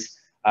temperatures,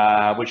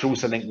 which are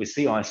also linked with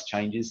sea ice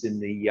changes in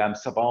the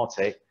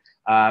subarctic,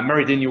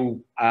 meridional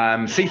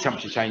sea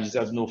temperature changes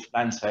over the North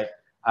Atlantic,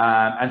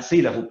 and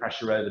sea level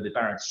pressure over the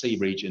Barents Sea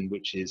region,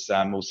 which is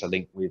also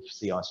linked with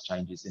sea ice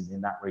changes in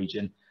that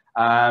region.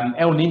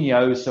 El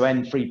Nino, so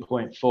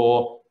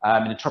N3.4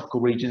 in the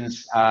tropical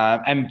regions,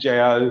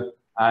 MJO,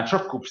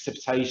 tropical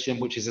precipitation,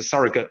 which is a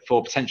surrogate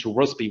for potential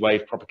Rossby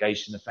wave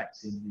propagation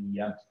affecting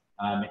the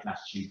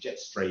mid-latitude jet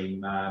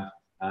stream.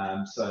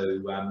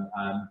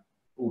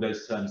 All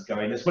those terms go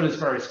in, as well as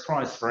various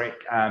cryospheric,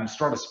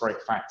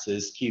 stratospheric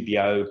factors,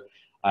 QBO,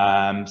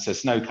 so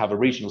snow cover,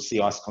 regional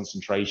sea ice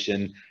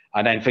concentration,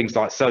 and then things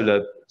like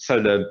solar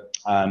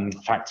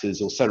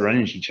factors or solar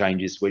energy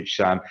changes, which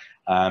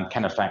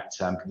can affect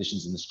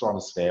conditions in the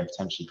stratosphere,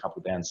 potentially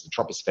coupled down to the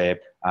troposphere,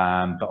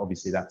 but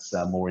obviously that's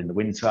more in the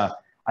winter.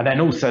 And then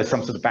also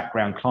some sort of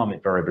background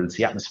climate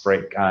variability,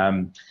 atmospheric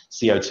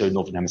CO2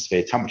 Northern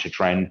Hemisphere temperature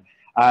trend.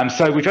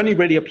 So we've only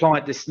really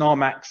applied this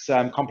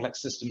NARMAX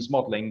complex systems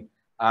modelling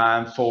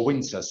for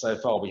winter so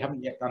far. We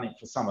haven't yet done it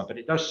for summer, but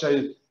it does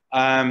show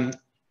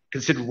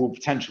considerable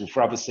potential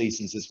for other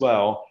seasons as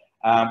well.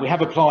 We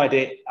have applied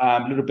it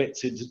a little bit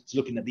to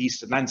looking at the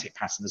East Atlantic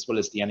pattern as well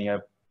as the NEO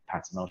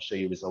pattern. I'll show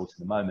you a result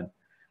in a moment.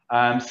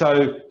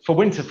 So for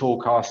winter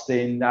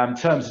forecasting,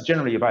 terms are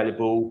generally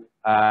available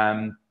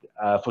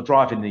for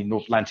driving the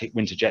North Atlantic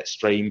winter jet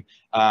stream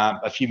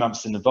a few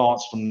months in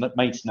advance from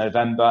May to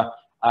November.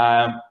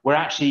 We're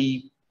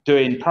actually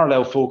doing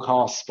parallel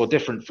forecasts for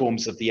different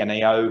forms of the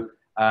NAO.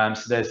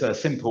 So there's a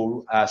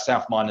simple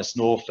south minus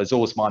north, there's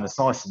always minus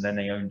ice in the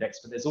NAO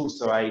index, but there's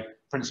also a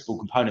principal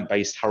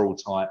component-based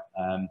Herald type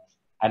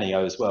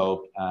NAO as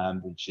well,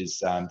 which is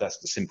that's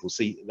the simple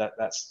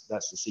that's the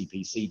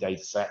CPC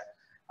data set.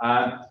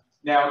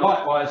 Now,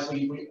 likewise,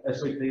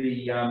 as with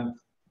the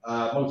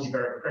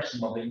multivariate regression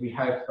modeling, we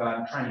have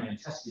training and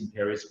testing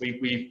periods.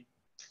 We've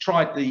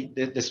tried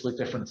this with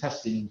different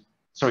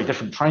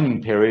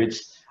training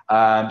periods. So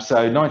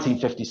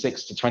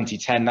 1956 to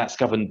 2010, that's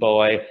governed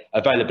by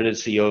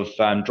availability of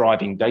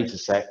driving data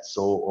sets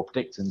or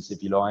predictors,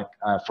 if you like,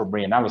 from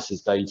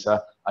reanalysis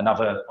data and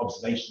other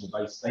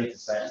observational-based data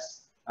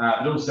sets,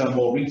 but also a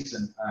more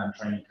recent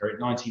training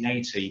period,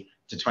 1980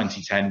 to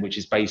 2010, which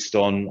is based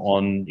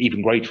on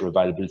even greater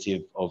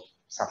availability of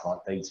satellite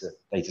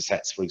data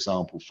sets, for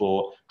example,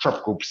 for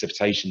tropical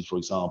precipitation, for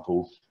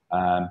example.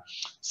 And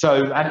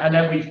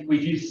then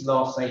we've used the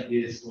last 8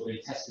 years for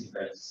the testing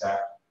data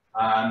set.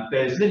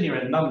 There's linear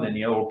and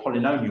non-linear or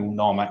polynomial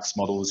NARMAX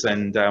models,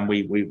 and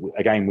we've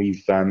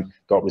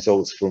got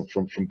results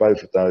from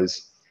both of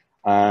those.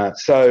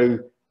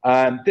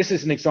 This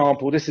is an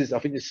example. I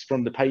think this is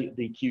from the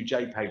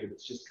QJ paper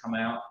that's just come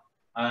out.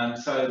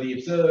 So the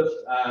observed,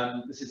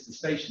 this is the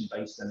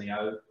station-based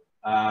NAO,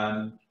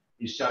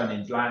 is shown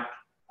in black,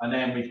 and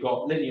then we've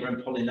got linear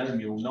and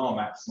polynomial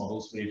NARMAX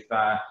models with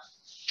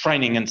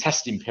training and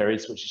testing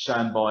periods, which are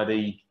shown by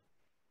the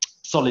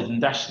solid and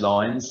dashed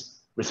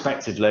lines,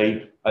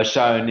 respectively, are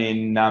shown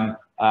in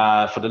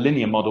for the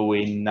linear model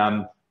in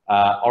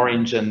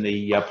orange and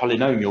the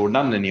polynomial or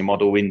nonlinear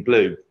model in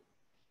blue.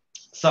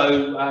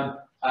 So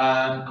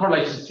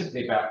correlation is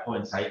typically about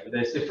 0.8, but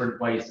there's different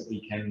ways that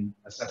we can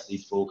assess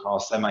these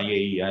forecasts,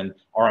 MAE and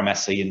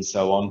RMSE and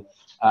so on.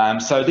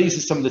 So these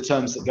are some of the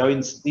terms that go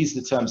into these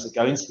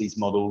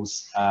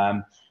models,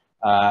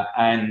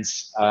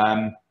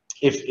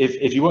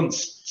 if you want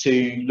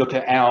to look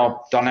at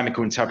our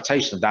dynamical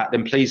interpretation of that,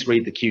 then please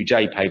read the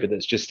QJ paper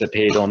that's just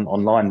appeared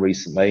online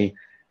recently.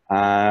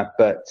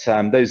 Those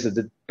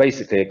are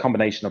basically a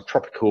combination of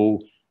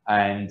tropical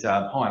and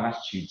high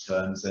latitude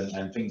terms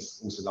and things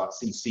also like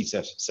sea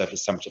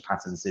surface temperature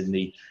patterns in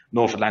the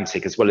North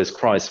Atlantic, as well as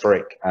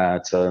cryospheric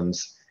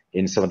terms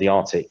in some of the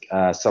Arctic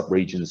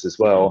subregions as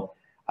well.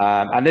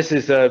 And this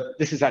is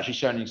actually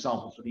showing an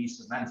example for the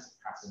East Atlantic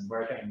pattern,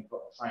 where again we've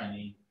got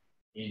training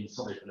in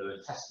solid blue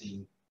and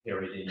testing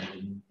period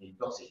in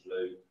dotted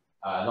blue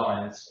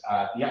lines.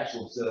 The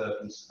actual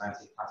observed East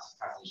Atlantic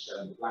pattern is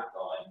shown in the black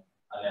line,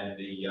 and then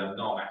the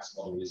NARMAX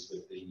model is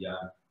with the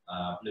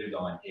blue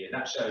line here. And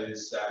that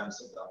shows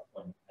something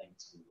like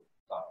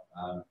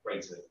 0.8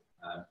 greater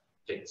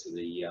fit to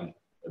the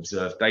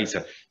observed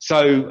data.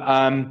 So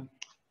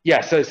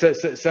yeah, so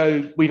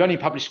we've only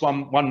published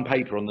one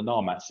paper on the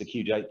NARMAX, the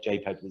QJ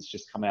paper that's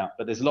just come out,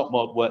 but there's a lot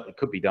more work that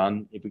could be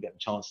done if we get the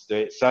chance to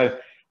do it. So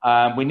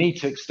we need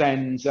to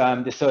extend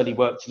this early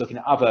work to looking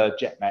at other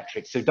jet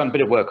metrics. So we've done a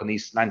bit of work on the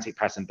East Atlantic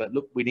pattern, but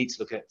look, we need to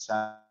look at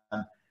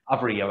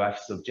other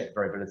EOFs of jet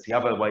variability,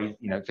 other ways,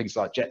 things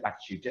like jet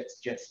latitude,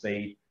 jet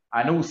speed,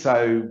 and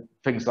also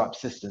things like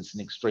persistence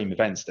and extreme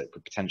events that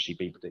could potentially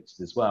be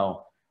predicted as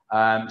well.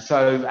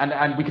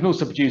 And we can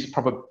also produce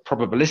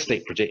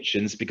probabilistic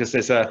predictions, because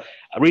there's a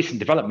recent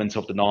development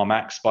of the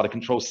NARMAX by the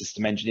control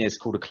system engineers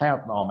called a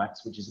cloud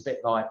NARMAX, which is a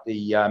bit like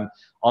the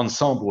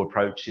ensemble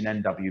approach in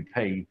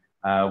NWP,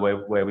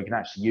 where we can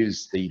actually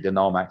use the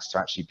NARMAX to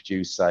actually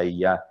produce if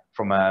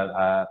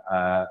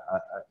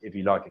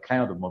you like, a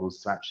cloud of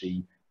models to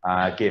actually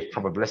give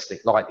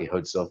probabilistic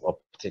likelihoods of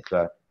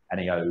particular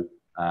NAO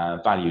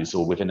values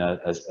or within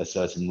a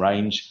certain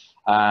range.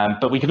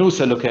 But we can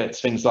also look at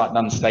things like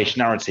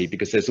non-stationarity,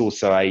 because there's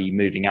also a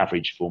moving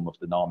average form of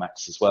the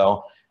NARMAX as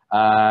well.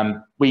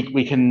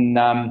 We can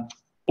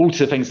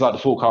alter things like the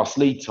forecast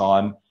lead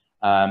time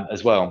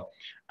as well.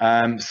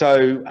 And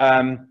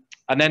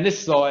then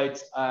this slide,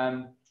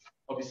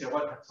 obviously I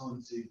won't have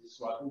time to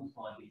describe all the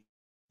fine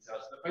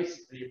details, but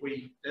basically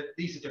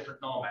these are different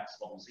NARMAX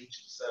models, each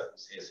of the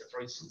circles here. So for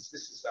instance,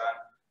 this is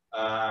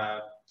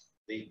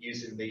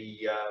using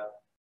the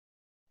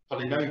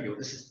polynomial.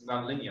 This is the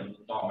nonlinear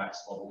NARMAX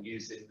model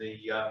using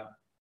the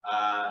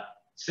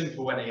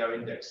simple NAO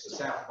index for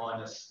south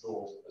minus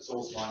north,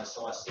 Azores minus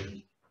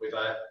Iceland, with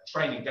a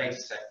training data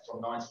set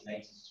from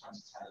 1980 to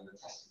 2010 and a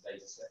testing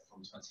data set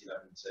from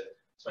 2011 to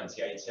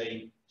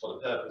 2018 for the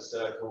purple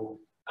circle,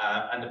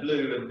 and the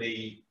blue and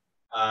the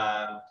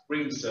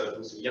Green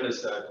circles or yellow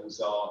circles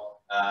are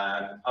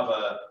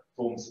other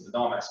forms of the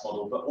NARMAX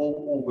model, but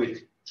all with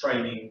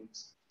training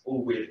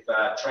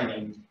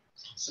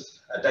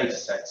data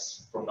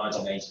sets from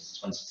 1980 to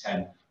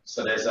 2010.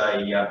 So there's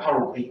a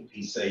Hull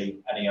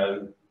PC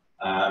NEO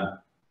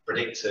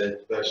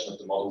predictor version of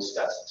the models.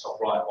 That's the top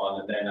right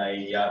one, and then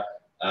a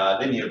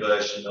linear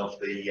version of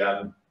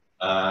the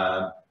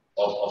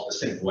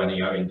simple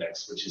NEO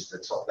index, which is the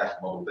top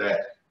left model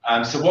there.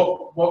 So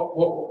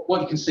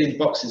what you can see in the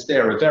boxes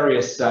there are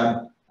various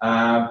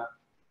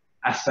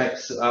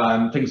aspects,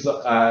 things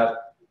like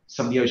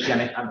some of the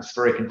oceanic,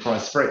 atmospheric, and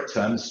cryospheric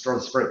terms,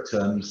 stratospheric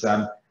terms.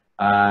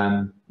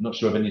 I'm not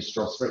sure of any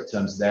stratospheric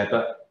terms there,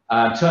 but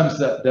terms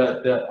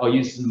that are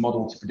used in the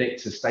model to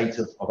predict the state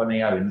of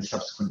NEO in the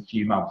subsequent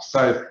few months.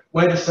 So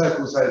where the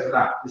circles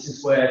overlap, this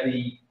is where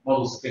the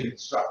models have been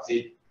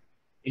constructed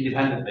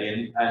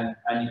independently, and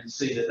you can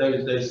see that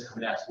those are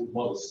coming out of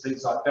models.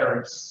 Things like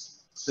Barents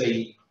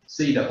Sea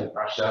level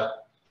pressure,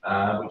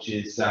 which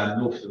is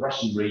north of the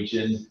Russian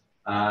region.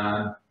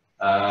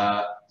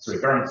 Sorry,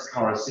 Barents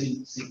Kara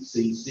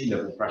sea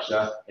level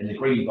pressure in the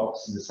green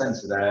box in the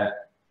centre there.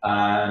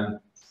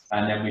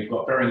 And then we've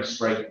got Bering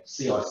Strait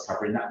sea ice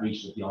cover in that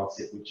region of the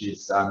Arctic, which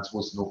is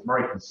towards the North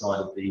American side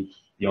of the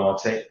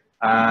Arctic.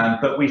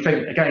 But we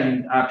think,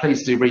 again,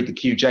 please do read the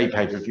QJ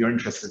paper if you're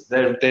interested.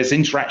 There's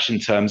interaction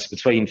terms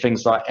between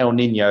things like El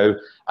Nino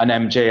and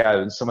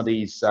MJO and some of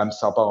these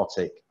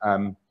subarctic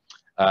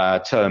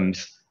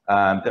terms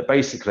that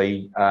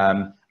basically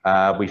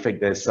we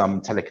think there's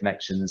some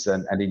teleconnections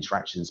and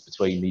interactions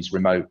between these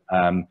remote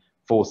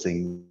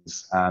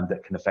forcings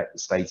that can affect the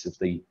state of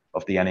the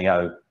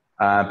NEO.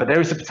 But there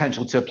is a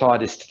potential to apply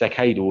this to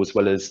decadal as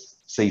well as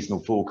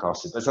seasonal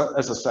forecasting. As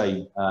I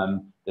say,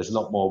 there's a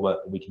lot more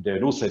work that we can do,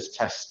 and also to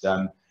test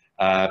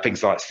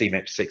things like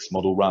CMIP6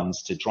 model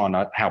runs to try and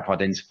help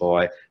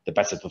identify the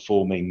better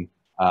performing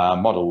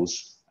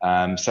models.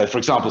 So, for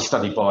example, a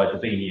study by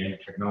Davini and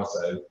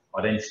Cagnaso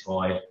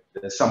identified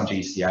that some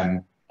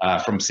GCM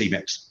from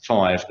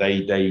CMIP5,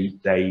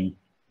 they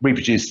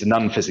reproduced the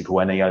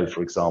non-physical NEO,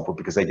 for example,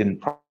 because they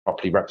didn't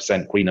properly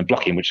represent Greenland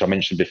blocking, which I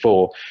mentioned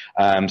before.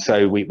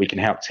 So we can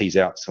help tease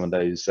out some of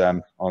those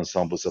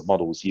ensembles of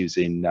models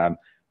using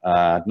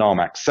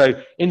NARMAX.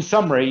 So in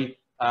summary,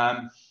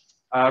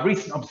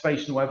 recent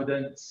observational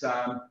evidence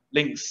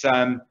links,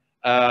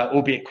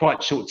 albeit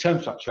quite short-term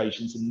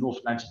fluctuations in the North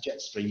Atlantic jet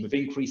stream with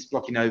increased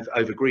blocking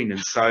over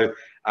Greenland, so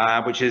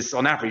which has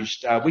on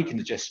average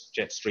weakened the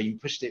jet stream,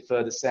 pushed it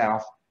further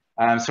south.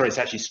 Sorry, it's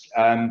actually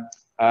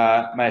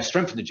may have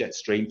strengthened the jet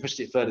stream, pushed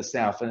it further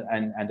south,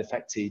 and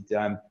affected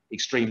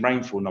extreme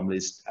rainfall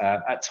anomalies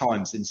at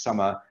times in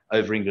summer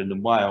over England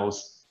and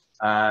Wales.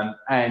 And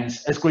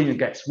as Greenland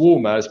gets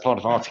warmer as part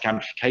of Arctic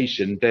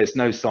amplification, there's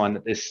no sign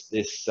that this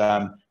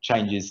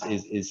change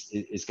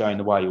is going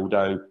away,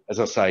 although, as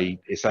I say,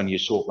 it's only a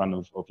short run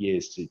of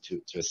years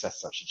to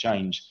assess such a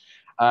change.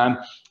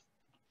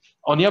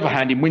 On the other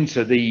hand, in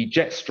winter, the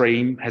jet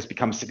stream has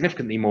become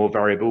significantly more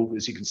variable,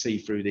 as you can see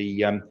through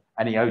the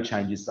NEO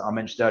changes that I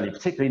mentioned earlier,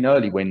 particularly in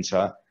early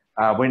winter.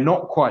 We're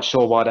not quite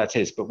sure why that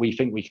is, but we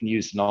think we can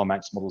use the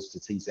NARMAX models to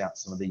tease out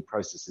some of the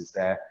processes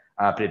there.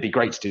 But it'd be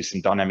great to do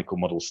some dynamical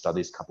model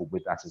studies coupled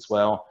with that as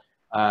well.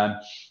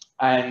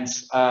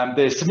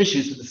 There's some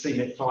issues with the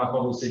CMIP5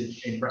 models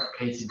in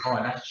replicating high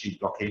latitude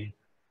blocking.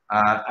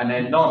 And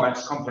then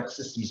NARMAX complex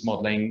systems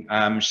modeling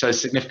shows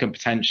significant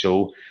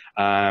potential.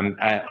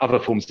 Other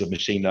forms of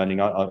machine learning,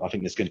 I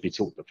think there's going to be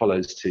talk that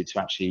follows to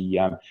actually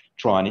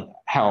try and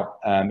help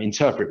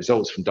interpret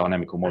results from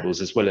dynamical models,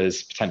 as well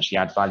as potentially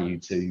add value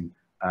to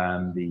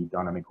the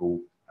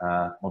dynamical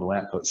model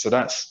output. So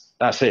that's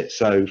it.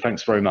 So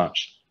thanks very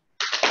much.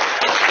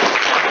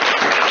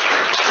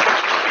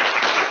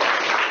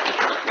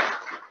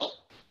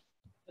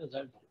 That was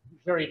a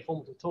very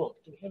informative talk.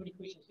 Do we have any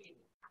questions?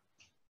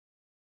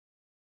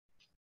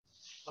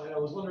 I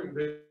was wondering,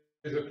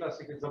 there's a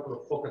classic example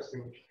of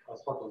forecasting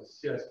as part of the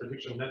CIS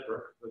prediction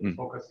network, the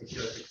forecasting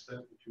CIS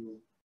extent, which you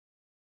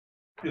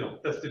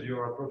tested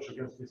your approach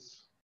against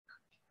this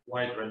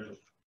wide range of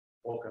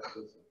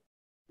forecasters,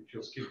 which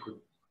your skill could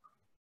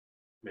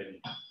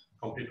maybe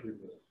compete with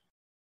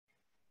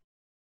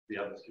the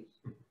other skills.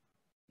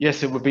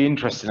 Yes, it would be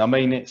interesting. I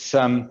mean, it's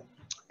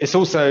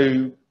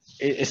also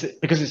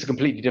because it's a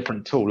completely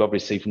different tool,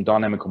 obviously, from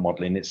dynamical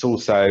modeling. It's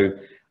also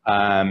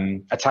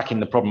attacking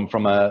the problem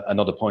from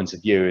another point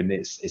of view, and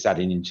it's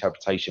adding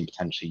interpretation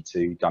potentially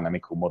to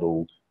dynamical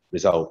model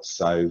results.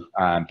 So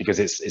because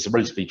it's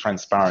relatively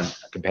transparent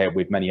compared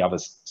with many other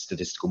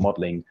statistical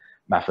modeling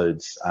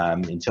methods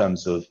in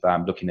terms of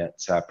looking at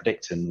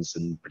predictors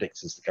and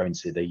predictors that go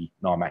into the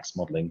NARMAX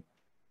modeling.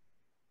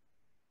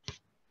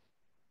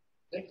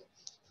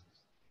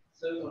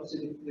 So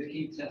obviously the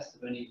key test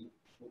of any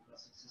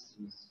forecasting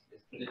systems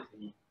is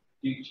predicting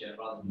future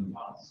rather than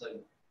past. So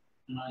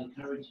and I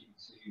encourage you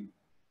to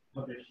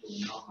publish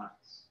your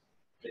NARMAX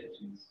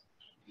predictions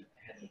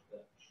ahead of the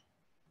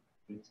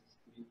printers.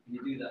 Can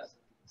you do that so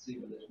you can see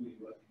whether it's really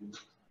working?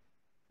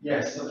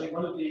 Yes, I think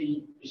one of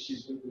the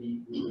issues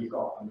we've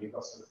got, and we've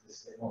got sort of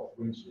this bit more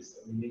winter, is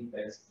that we need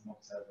data from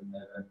October and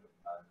November at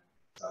the moment.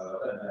 So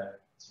I don't know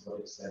to what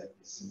extent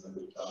it's similar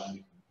with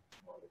dynamic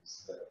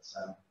models, but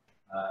so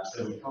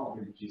we can't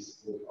really produce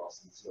a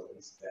forecast until at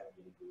least about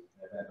the end of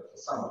November. For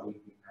summer, we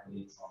have a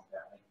lead time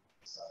about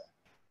April, so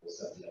we'll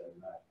certainly over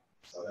May.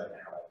 So I don't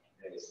know how that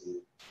compares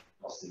with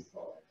lost in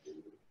flight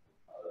with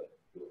other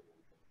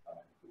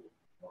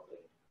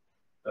modeling.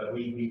 But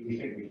we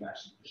think we can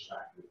actually push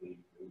back with the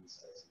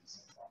research in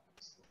some time.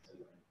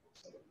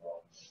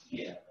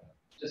 Yeah,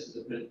 just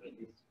as a principle, it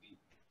needs to be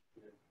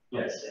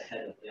yes,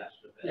 ahead of the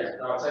actual event. Yeah,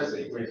 no, I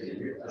totally agree with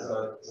you. As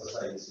I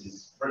say, this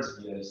is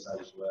relatively early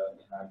stage where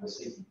we're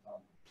seeking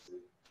funding to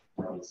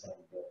run it,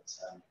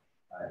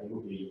 but it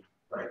would be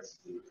great to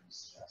do what you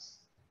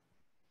suggest.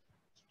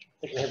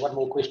 I think we have one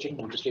more question.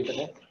 We'll just leave it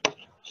there.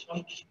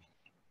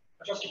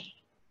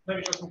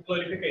 Maybe just some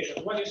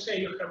clarification. When you say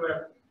you have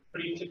a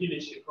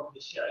predictability from the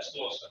CIs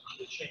loss and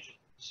the change in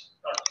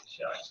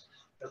CIs,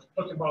 you're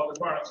talking about the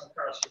variance and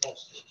currency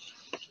mostly.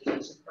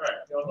 Is it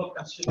correct? You're not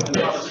considering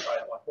the other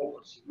side, like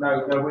overseas.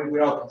 No, we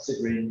are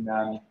considering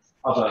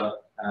other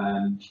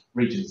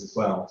regions as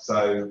well.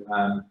 So,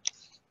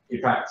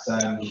 in fact,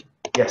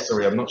 yes,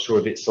 sorry, I'm not sure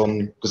if it's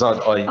on because I.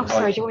 Oh,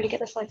 sorry. Do you want me to get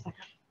the slides back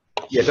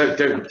up? Yeah, don't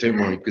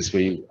worry because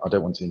I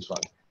don't want to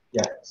interrupt.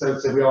 Yeah, so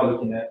we are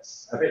looking at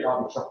a bit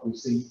like the tropical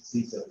sea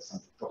surface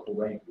and tropical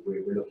rainfall.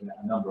 We're looking at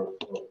a number of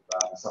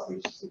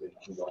sub-regions within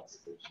the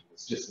Atlantic region.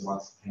 It's just the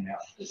ones that came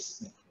out as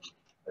significant,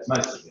 as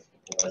most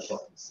significant, or most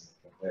often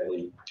significant, where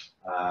the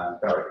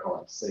Barrier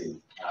Column C.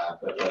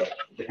 But it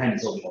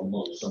depends on the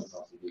model.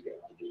 Sometimes we do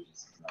get other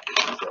regions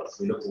as well.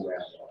 So we look all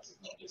around the Arctic,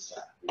 not just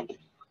that region.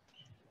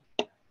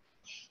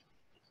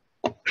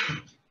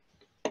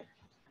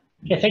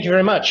 Yeah, thank you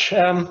very much.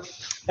 Our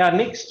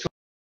next